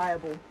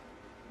justifiable.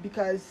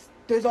 Because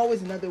there's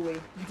always another way.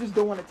 You just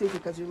don't want to take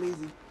it because you're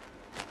lazy.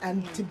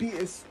 And to be,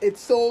 it's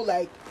so,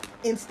 like,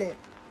 instant.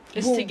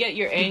 It's to get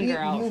your anger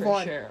out, move for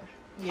on. sure.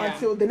 Yeah.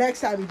 Until the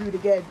next time we do it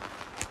again.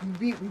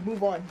 We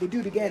move on. They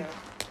do it again.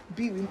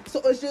 Yeah.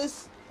 So it's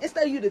just,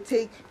 instead of you to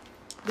take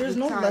there's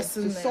no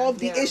lesson to solve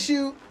the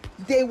issue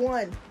day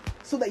one,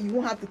 so that you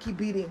won't have to keep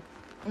beating.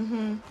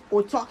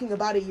 Or talking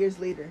about it years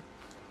later.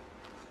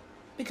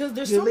 Because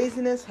there's your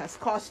laziness has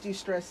cost you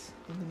stress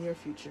in the near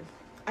future.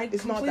 I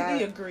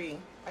completely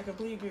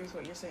agree with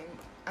what you're saying.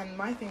 And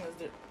my thing is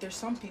that there's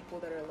some people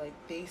that are like,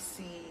 they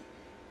see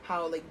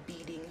how like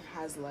beating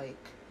has like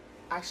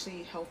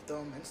actually helped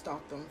them and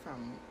stopped them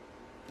from,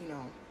 you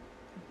know,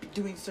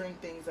 doing certain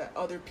things that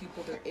other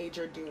people their age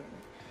are doing.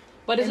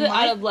 But is that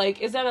out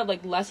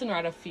of lesson or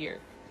out of fear?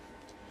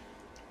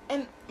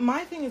 And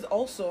my thing is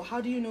also,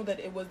 how do you know that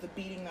it was the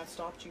beating that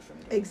stopped you from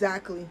doing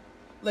exactly?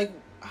 Like,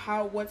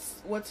 how?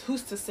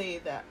 Who's to say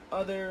that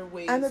other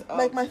ways? And of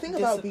like my thing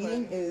about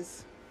discipline... beating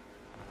is,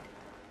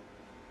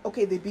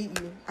 okay, they beat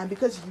you, and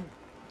because you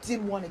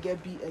didn't want to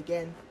get beat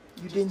again,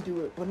 you didn't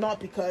do it, but not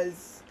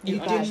because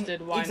you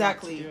understood why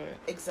exactly, not to do it.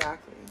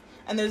 Exactly.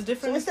 And there's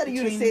difference. So instead of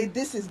you to say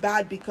this is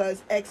bad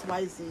because X,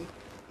 Y, Z, you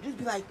just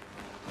be like,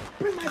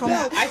 bring my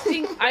belt. I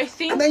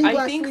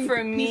think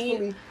for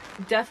me,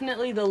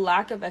 definitely the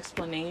lack of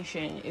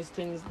explanation is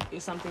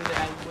something that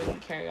I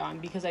wouldn't carry on,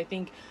 because I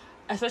think,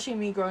 especially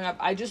me growing up,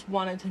 I just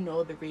wanted to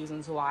know the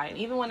reasons why. And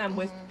even when I'm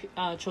with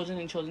children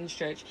in children's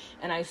church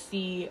and I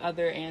see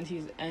other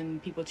aunties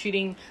and people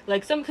treating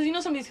like some,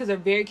 because some of these kids are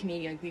very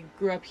Canadian, like they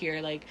grew up here,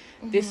 like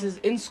this is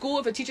in school.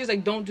 If a teacher's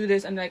like, don't do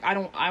this, and like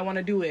I want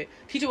to do it,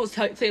 teacher will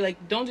say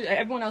like, don't do,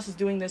 everyone else is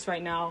doing this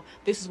right now,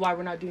 this is why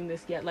we're not doing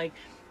this yet. Like,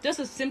 just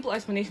a simple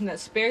explanation that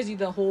spares you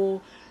the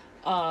whole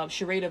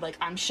charade of like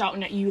I'm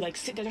shouting at you, like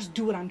sit there, just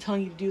do what I'm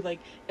telling you to do. Like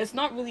it's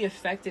not really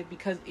effective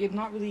because it's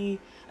not really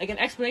like an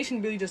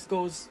explanation really just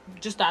goes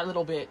just that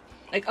little bit.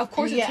 Like of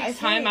course it takes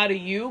time out of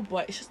you,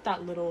 but it's just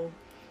that little.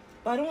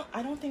 But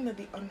I don't think that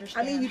they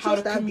understand you how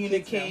to just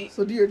communicate.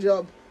 So do your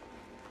job.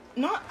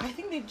 I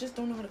think they just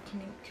don't know how to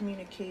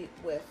communicate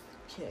with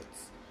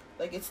kids.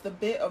 Like it's the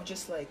bit of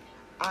just like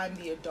I'm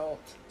the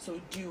adult,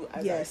 so do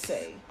as I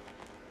say,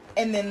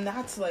 and then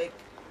that's like.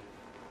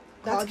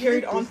 That's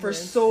carried on for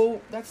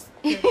so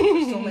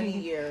many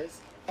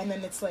years, and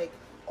then it's like,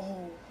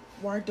 oh,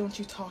 why don't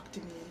you talk to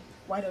me?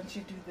 Why don't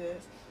you do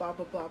this? Blah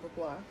blah blah blah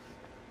blah.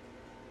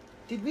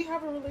 Did we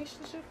have a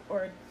relationship,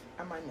 or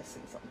am I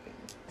missing something?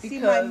 Because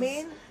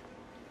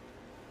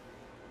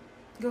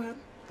go ahead.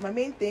 My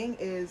main thing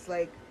is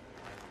like,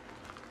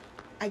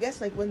 I guess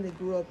like when they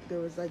grew up, there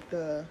was like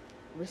the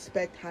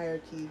respect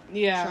hierarchy.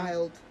 Yeah.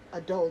 Child,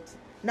 adult.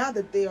 Now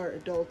that they are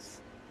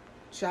adults,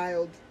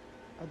 child,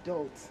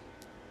 adult.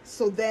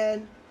 So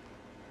then,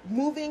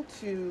 moving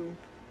to,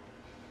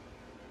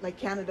 like,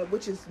 Canada,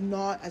 which is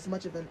not as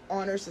much of an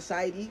honor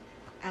society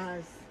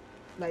as,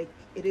 like,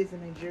 it is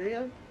in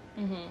Nigeria,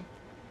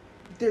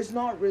 there's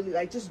not really,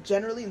 like, just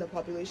generally in the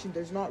population,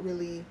 there's not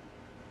really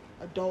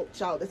adult,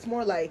 child. It's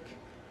more like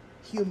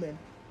human,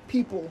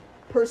 people,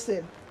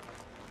 person.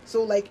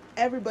 So, like,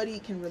 everybody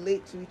can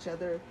relate to each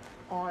other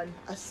on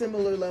a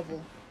similar level.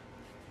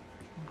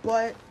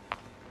 But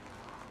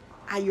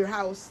at your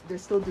house, they're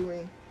still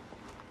doing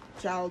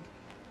child,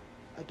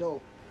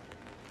 adult.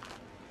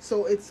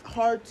 So it's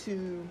hard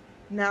to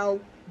now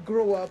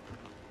grow up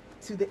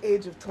to the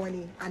age of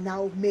 20 and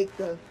now make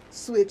the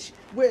switch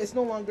where it's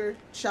no longer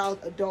child,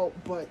 adult,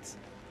 but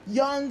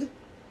young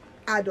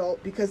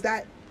adult, because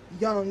that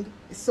young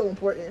is so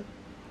important,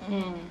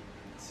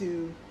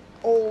 to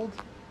old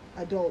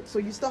adult. So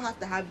you still have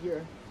to have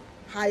your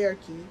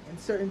hierarchy in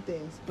certain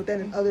things, but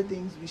then in other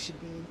things we should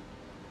be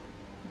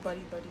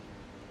buddy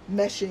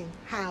meshing.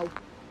 How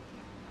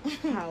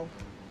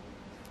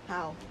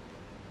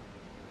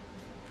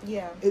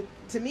yeah,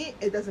 to me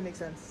it doesn't make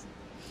sense.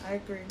 I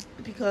agree,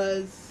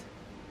 because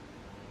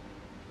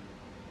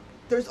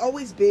there's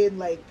always been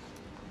like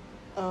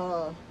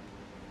oh,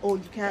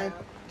 you can't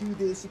do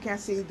this, you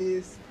can't say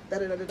this, da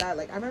da da da da.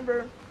 Like I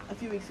remember a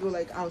few weeks ago,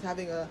 like I was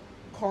having a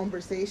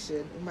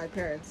conversation with my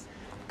parents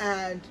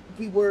and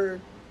we were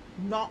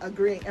not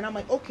agreeing, and I'm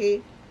like,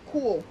 okay,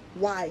 cool,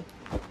 why?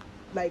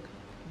 Like,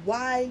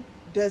 why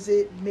does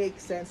it make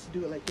sense to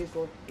do it like this?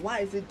 Or why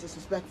is it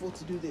disrespectful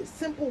to do this?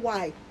 Simple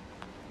why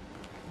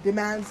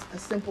demands a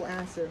simple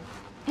answer.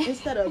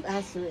 Instead of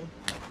answering,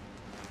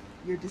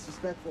 you're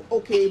disrespectful.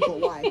 Okay, but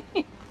why?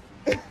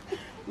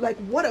 Like,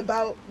 what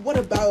about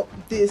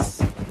this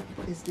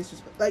is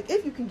disrespect? Like,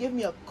 if you can give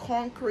me a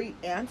concrete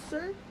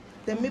answer,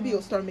 then maybe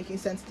it'll start making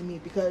sense to me,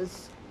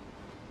 because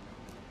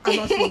I'm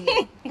not seeing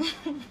it.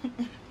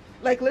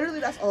 Like, literally,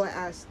 that's all I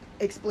ask.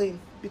 Explain.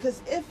 Because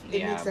if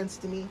it makes sense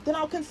to me, then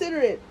I'll consider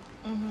it.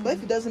 But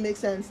if it doesn't make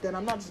sense, then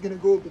I'm not just gonna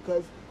go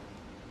because,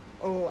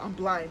 oh, I'm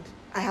blind,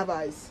 I have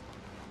eyes.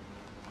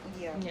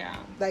 Yeah.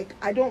 Like,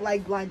 I don't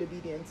like blind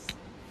obedience.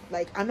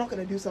 Like, I'm not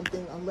gonna do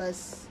something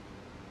unless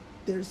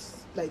there's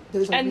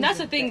and that's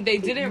the thing, they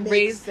didn't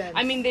raise sense.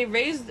 I mean, they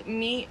raised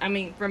me, I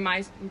mean,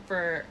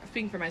 for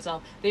speaking for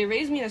myself, they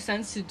raised me in a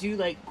sense to do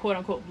like quote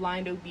unquote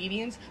blind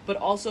obedience, but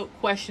also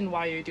question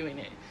why you're doing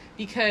it.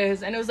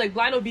 Because, and it was like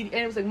blind obedience,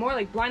 and it was like more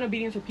like blind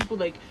obedience for people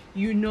like,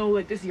 you know,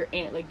 like this is your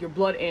aunt, like your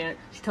blood aunt,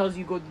 she tells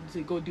you go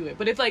do it.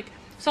 But if like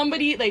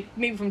somebody like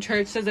maybe from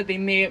church says that they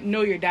may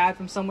know your dad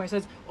from somewhere,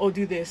 says, oh,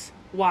 do this,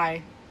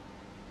 why?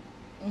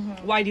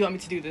 Why do you want me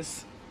to do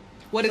this?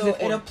 What is it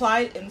for? It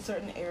applied in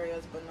certain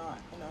areas, but not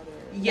in other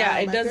areas. Yeah,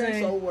 it doesn't. My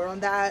parents were on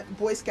that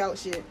Boy Scout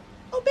shit.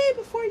 Obey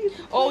before you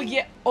complain. Oh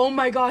yeah. Oh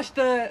my gosh,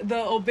 the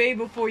obey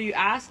before you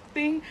ask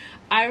thing.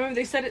 I remember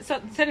they said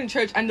in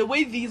church, and the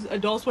way these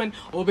adults went,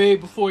 obey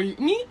before you.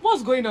 Me,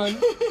 what's going on?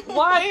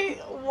 Why?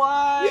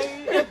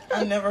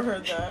 I never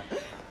heard that.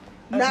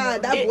 Nah,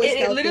 that Boy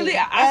Scout literally,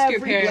 thing, ask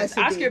your parents.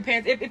 Ask your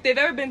parents if they've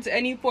ever been to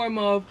any form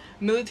of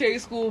military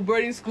school,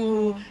 boarding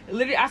school.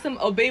 Literally, ask them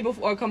obey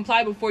before or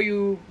comply before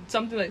you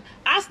something like.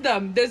 Ask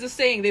them. There's a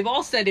saying. They've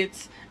all said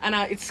it, and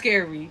it's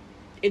scary.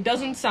 It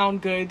doesn't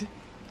sound good.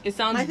 It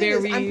sounds I'm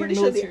pretty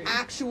sure the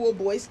actual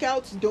Boy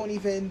Scouts don't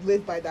even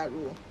live by that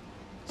rule.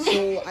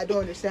 So I don't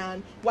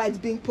understand why it's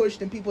being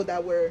pushed in people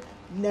that were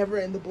never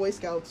in the Boy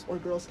Scouts or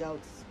Girl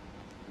Scouts.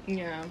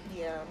 Yeah.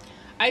 Yeah.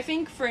 I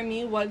think for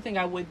me, one thing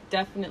I would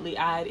definitely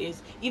add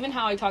is even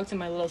how I talk to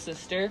my little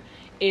sister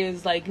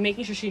is like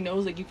making sure she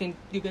knows like you can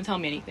tell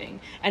me anything,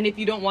 and if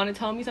you don't want to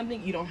tell me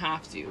something, you don't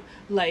have to.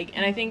 Like,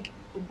 and I think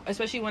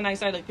especially when I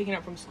started like picking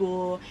up from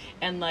school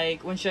and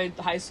like when she started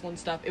high school and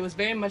stuff, it was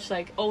very much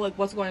like, oh, like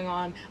what's going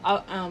on,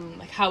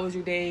 like how was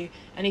your day,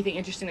 anything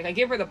interesting. Like I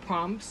give her the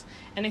prompts,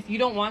 and if you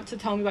don't want to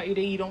tell me about your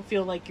day, you don't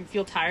feel like you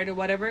feel tired or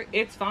whatever,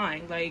 it's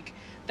fine. Like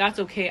that's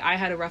okay. I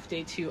had a rough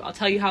day too. I'll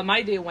tell you how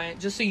my day went,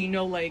 just so you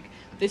know, like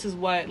this is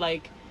what,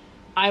 like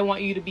I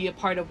want you to be a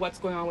part of what's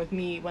going on with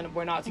me when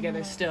we're not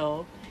together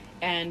still.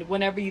 And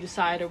whenever you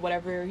decide or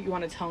whatever you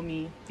want to tell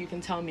me, you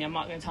can tell me. I'm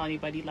not going to tell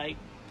anybody, like,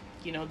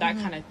 you know, that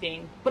kind of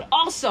thing. But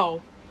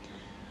also,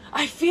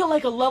 I feel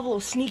like a level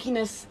of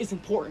sneakiness is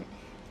important.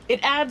 It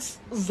adds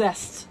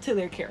zest to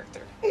their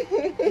character.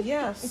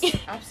 Yes,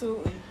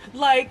 absolutely.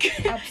 Like,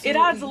 Absolutely. it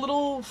adds a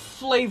little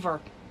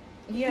flavor.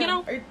 Yeah. You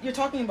know? You're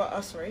talking about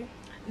us, right?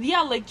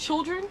 Yeah, like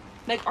children.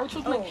 Like, our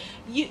children. Oh. Like,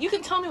 you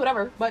can tell me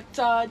whatever, but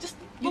just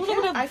a little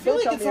bit of... I feel Don't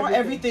like tell it's me not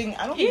everything.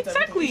 I don't think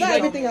Exactly. It's not Like-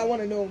 everything I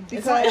want to know.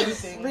 It's not Because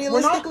everything.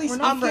 realistically We're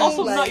not I'm speaking,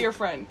 also like, not your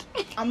friend.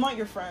 I'm not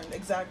your friend.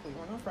 Exactly.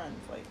 We're not friends.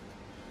 Like,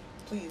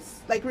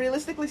 please. like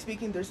realistically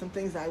speaking, there's some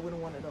things that I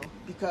wouldn't want to know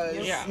because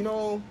Yeah. you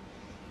know,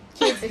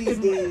 kids these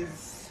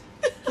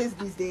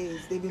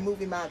days, they be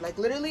moving mad. Like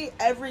literally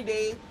every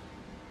day,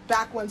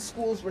 back when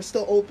schools were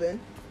still open,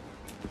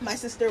 my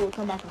sister would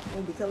come back from school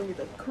and be telling me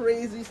the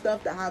crazy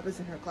stuff that happens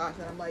in her class,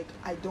 and I'm like,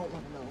 I don't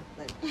want to know.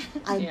 Like,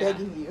 I'm Yeah.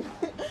 begging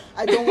you.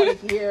 I don't want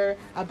to hear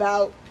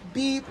about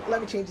Beep. Let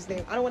me change his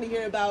name. I don't want to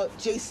hear about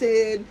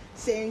Jason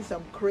saying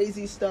some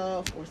crazy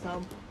stuff or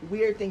some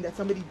weird thing that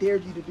somebody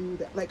dared you to do.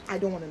 That like, I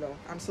don't want to know.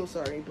 I'm so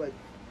sorry, but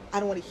I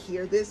don't want to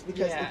hear this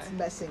because Yeah. it's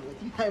messing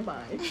with my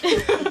mind.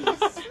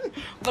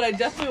 But I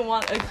definitely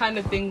want a kind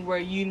of thing where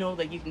you know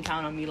that you can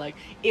count on me. Like,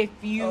 if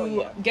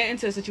you get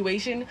into a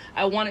situation,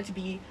 I want it to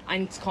be, I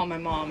need to call my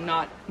mom,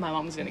 not my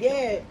mom's gonna kill me.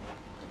 Yeah.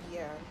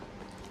 Yeah.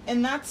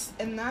 And that's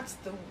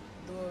the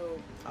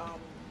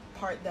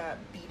part that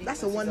beating.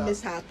 That's a messes one up.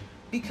 mishap.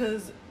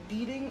 Because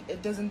beating,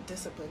 it doesn't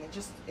discipline. It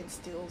just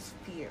instills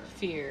fear.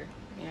 Fear.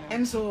 Yeah.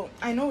 And so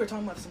I know we're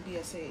talking about some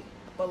BSA,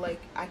 but like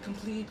I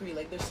completely agree.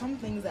 Like there's some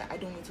things that I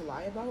don't need to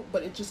lie about,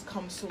 but it just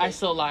comes to. Like, I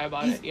still lie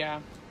about it, yeah.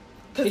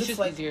 because It's just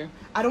like, easier.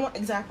 I don't want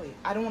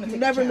I don't want to You take.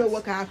 never a know chance.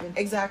 what could happen.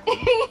 Exactly.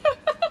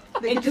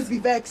 They could just be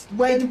vexed It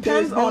when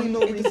there's depends really on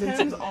no it reason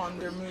depends to. on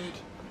their mood.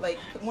 Like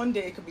one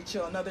day it could be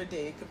chill, another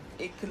day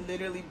it could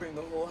literally bring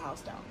the whole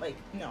house down. Like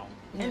no,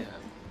 and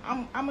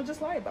I'm gonna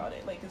just lie about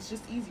it. Like it's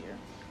just easier.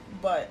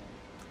 But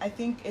I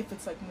think if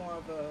it's like more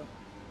of a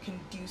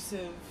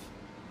conducive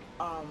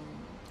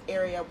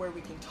area where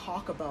we can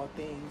talk about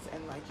things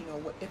and like you know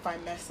what if I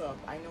mess up,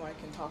 I know I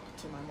can talk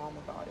to my mom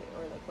about it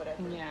or like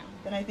whatever. Yeah.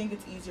 Then I think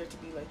it's easier to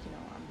be like you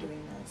know I'm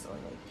doing this or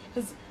like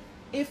because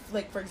if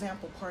like for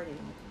example partying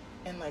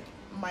and like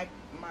my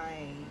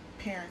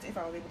parents, if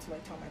I was able to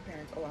like tell my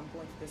parents, oh I'm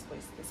going to this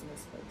place, this and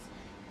this place,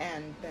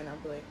 and then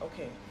I'd be like,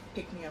 okay,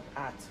 pick me up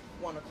at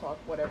 1 o'clock,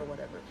 whatever,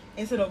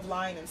 instead of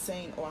lying and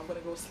saying, oh I'm gonna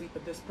go sleep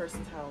at this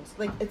person's house.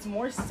 Like it's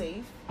more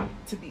safe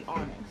to be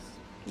honest.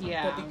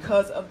 Yeah. But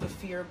because of the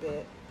fear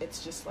bit,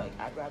 it's just like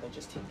I'd rather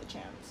just take the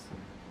chance.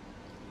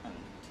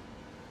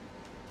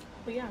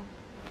 But yeah,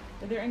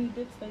 are there any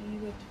bits that you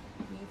would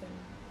leave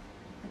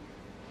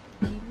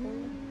in people?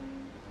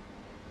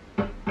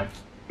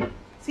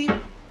 See,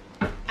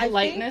 I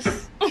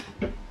Lightness.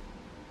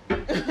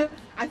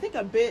 I think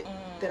a bit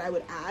that I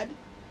would add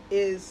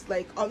is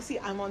like obviously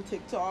I'm on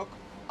TikTok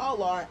a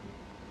lot,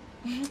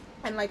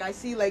 and like I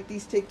see like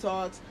these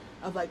TikToks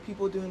of like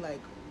people doing like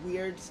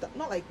weird stuff,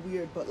 not like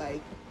weird but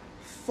like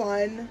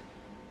fun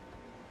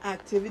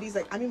activities.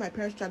 Like I mean my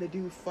parents try to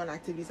do fun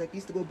activities, like we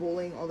used to go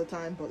bowling all the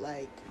time, but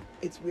like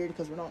it's weird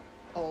because we're not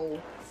all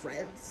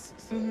friends,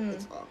 so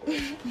it's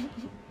awkward.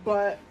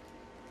 But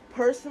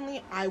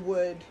personally I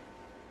would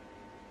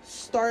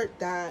start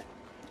that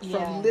from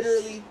Yes.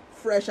 literally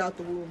fresh out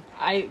the womb.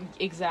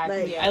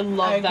 Exactly. Like, I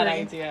love I that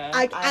agree. idea.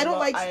 I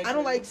don't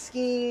agree. like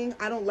skiing.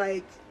 I don't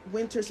like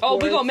winter Oh,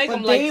 sports. we gonna make But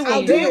them like they I'll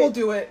will, do they it. will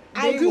do it.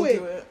 I'll They do will it.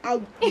 do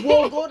it.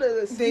 We'll go to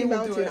the They ski will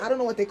do mountain. it. I don't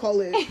know what they call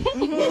it.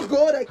 We'll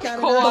go to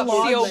Canada. co-op,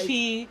 like,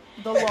 COP.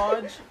 The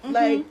lodge.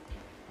 like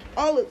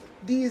all of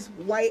these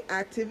white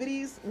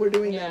activities, we're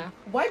doing Yeah. them.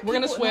 White We're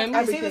gonna people, swim. I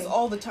say this Everything.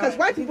 all the time. 'Cause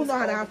white I say people this know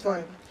how to all have the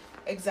time. fun.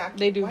 Exactly.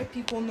 They do. White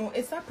people know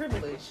it's that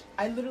privilege.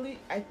 I really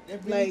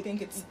Like,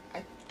 think it's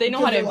They know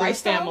how to Their embrace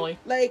lifestyle? family.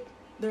 Like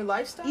their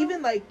lifestyle.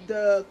 even like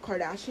the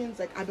Kardashians.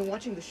 Like I've been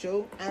watching the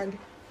show and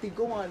they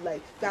go on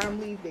like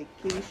family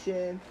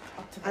vacation.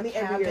 up to the I mean,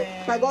 every year.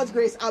 cabin. By God's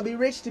grace, I'll be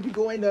rich to be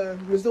going to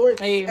resorts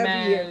every year.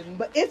 Amen.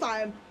 But if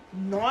I'm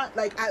not,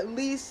 like, at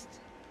least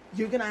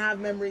you're gonna have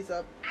memories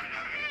of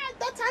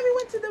that time we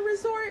went to the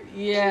resort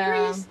Yeah.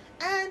 in Greece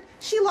and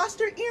she lost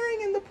her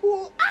earring in the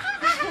pool.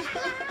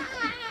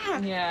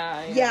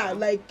 Yeah.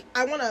 Like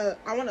I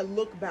wanna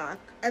look back.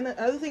 And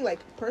the other thing, like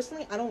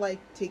personally, I don't like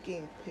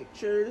taking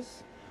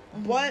pictures,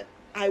 but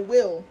I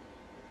will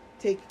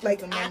take like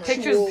the memory.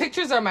 actual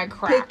Pictures are my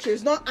crack.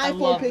 pictures, not I iPhone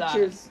love that.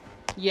 pictures.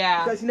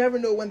 Yeah. Because you never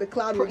know when the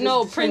cloud will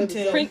No, just destroy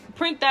itself.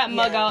 print that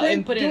mug Yeah. out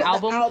and put it in an Do the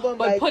album. album,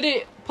 But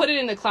like- put it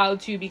in the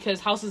cloud too because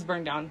houses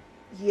burn down.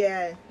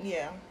 Yeah.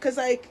 Yeah. Because,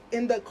 like,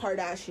 in the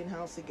Kardashian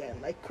house again,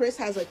 like, Chris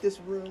has, like, this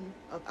room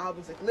of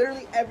albums. Like,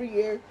 literally every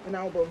year, an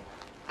album.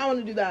 I want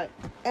to do that.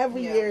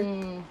 Every Yeah.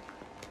 year,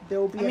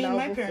 there will be I an mean,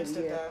 album my parents for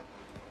the did year. that,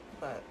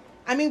 but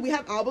I mean, we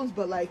have albums,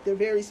 but, like, they're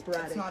very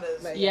sporadic. It's not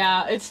as- like,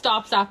 Yeah, it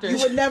stops after You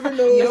would never a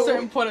know.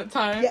 certain point of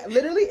time. Yeah,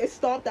 literally, it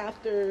stopped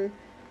after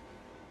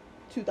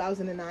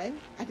 2009.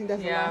 I think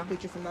that's the Yeah. last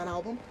picture from that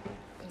album.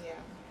 yeah.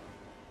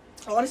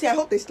 Honestly, I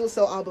hope they still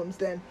sell albums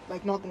then.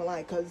 Like, not gonna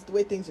lie, because the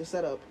way things are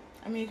set up,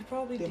 I mean, you could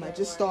probably they DIY. might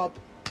just stop.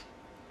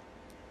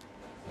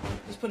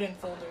 Just put it in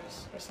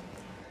folders or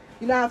something.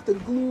 You don't have to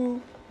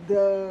glue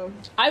the.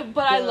 I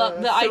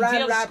love the saran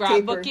idea of wrap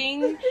paper.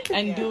 scrapbooking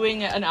and Yeah.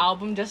 doing an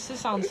album. Just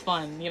sounds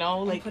fun, you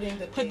know. Like putting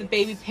the put the dates.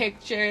 baby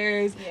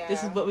pictures. This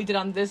is Yeah. what we did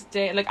on this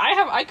day. Like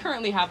I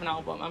currently have an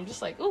album. I'm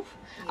just like, oof,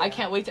 I Yeah.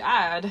 can't wait to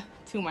add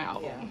to my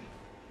album. Yeah.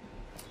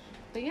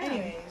 But yeah.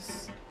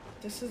 Anyways,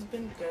 this has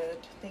been good.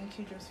 Thank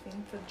you,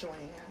 Josephine, for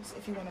joining us.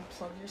 If you want to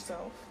plug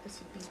yourself, this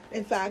would be.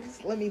 In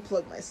fact, let me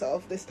plug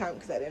myself this time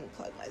because I didn't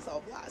plug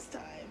myself last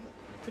time.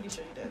 Pretty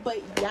sure you did.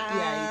 But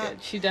Yeah, you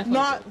did. She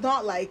definitely did.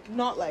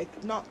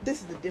 not.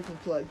 This is a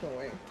different plug. Don't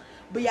worry.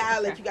 But yeah,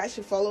 like Okay. you guys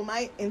should follow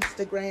my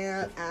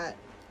Instagram at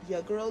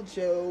your girl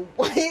Joe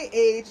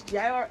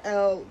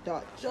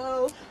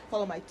YHGIRL.Joe.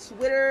 Follow my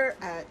Twitter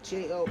at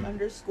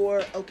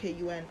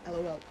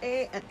JO_OKUNLOLA.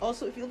 And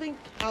also, if you live in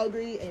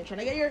Calgary and you're trying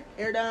to get your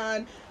hair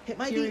done, hit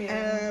my Period.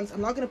 DMs.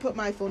 I'm not gonna put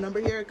my phone number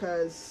here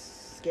because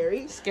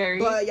scary.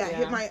 But yeah,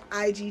 hit my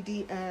IG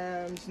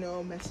DMs.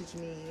 Message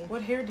me.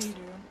 What hair do you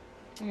do?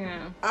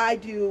 Yeah. I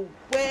do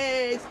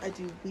wigs, I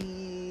do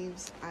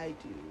weaves, I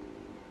do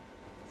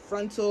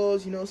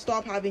frontals.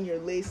 Stop having your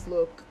lace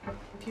look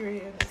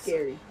Period.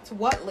 scary. It's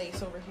what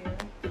lace over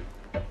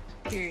here?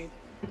 Period.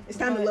 It's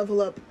time to But-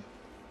 level up.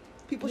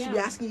 People should be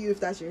Yeah. asking you if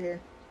that's your hair.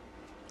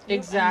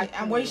 Exactly.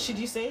 And what should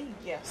you say?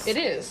 Yes. It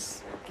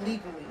is.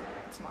 Legally,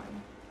 it's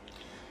mine.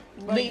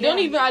 Don't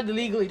even add the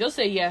legally. Just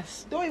say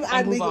yes. Don't even And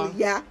add move legally. on.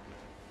 Yeah.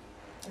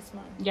 It's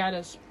mine. Yeah, it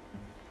is.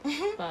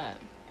 But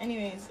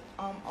Anyways,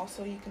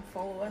 also you can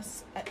follow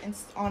us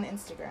on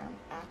Instagram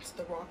at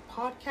The Rock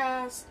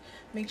Podcast.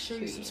 Make sure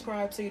you Sweet.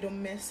 subscribe so you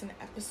don't miss an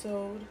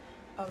episode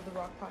of The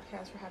Rock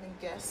Podcast. We're having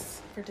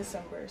guests for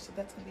December, so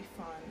that's gonna be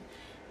fun.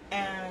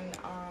 And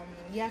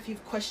yeah, if you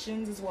have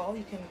questions as well,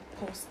 you can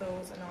post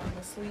those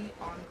anonymously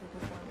on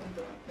Google Form in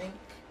the link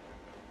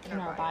in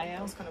our bio.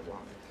 That was kind of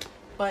long,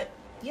 but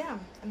yeah,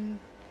 and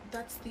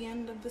that's the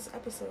end of this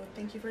episode.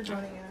 Thank you for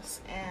joining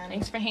us, and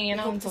thanks for hanging we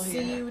out hope until to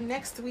here. see you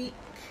next week.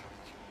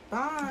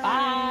 Bye.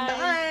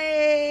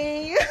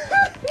 Bye. Bye.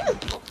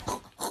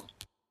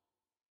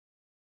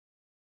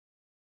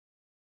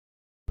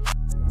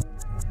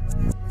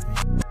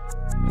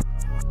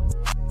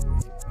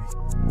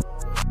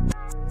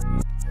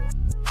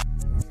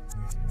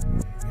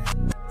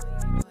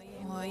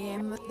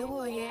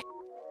 Oye,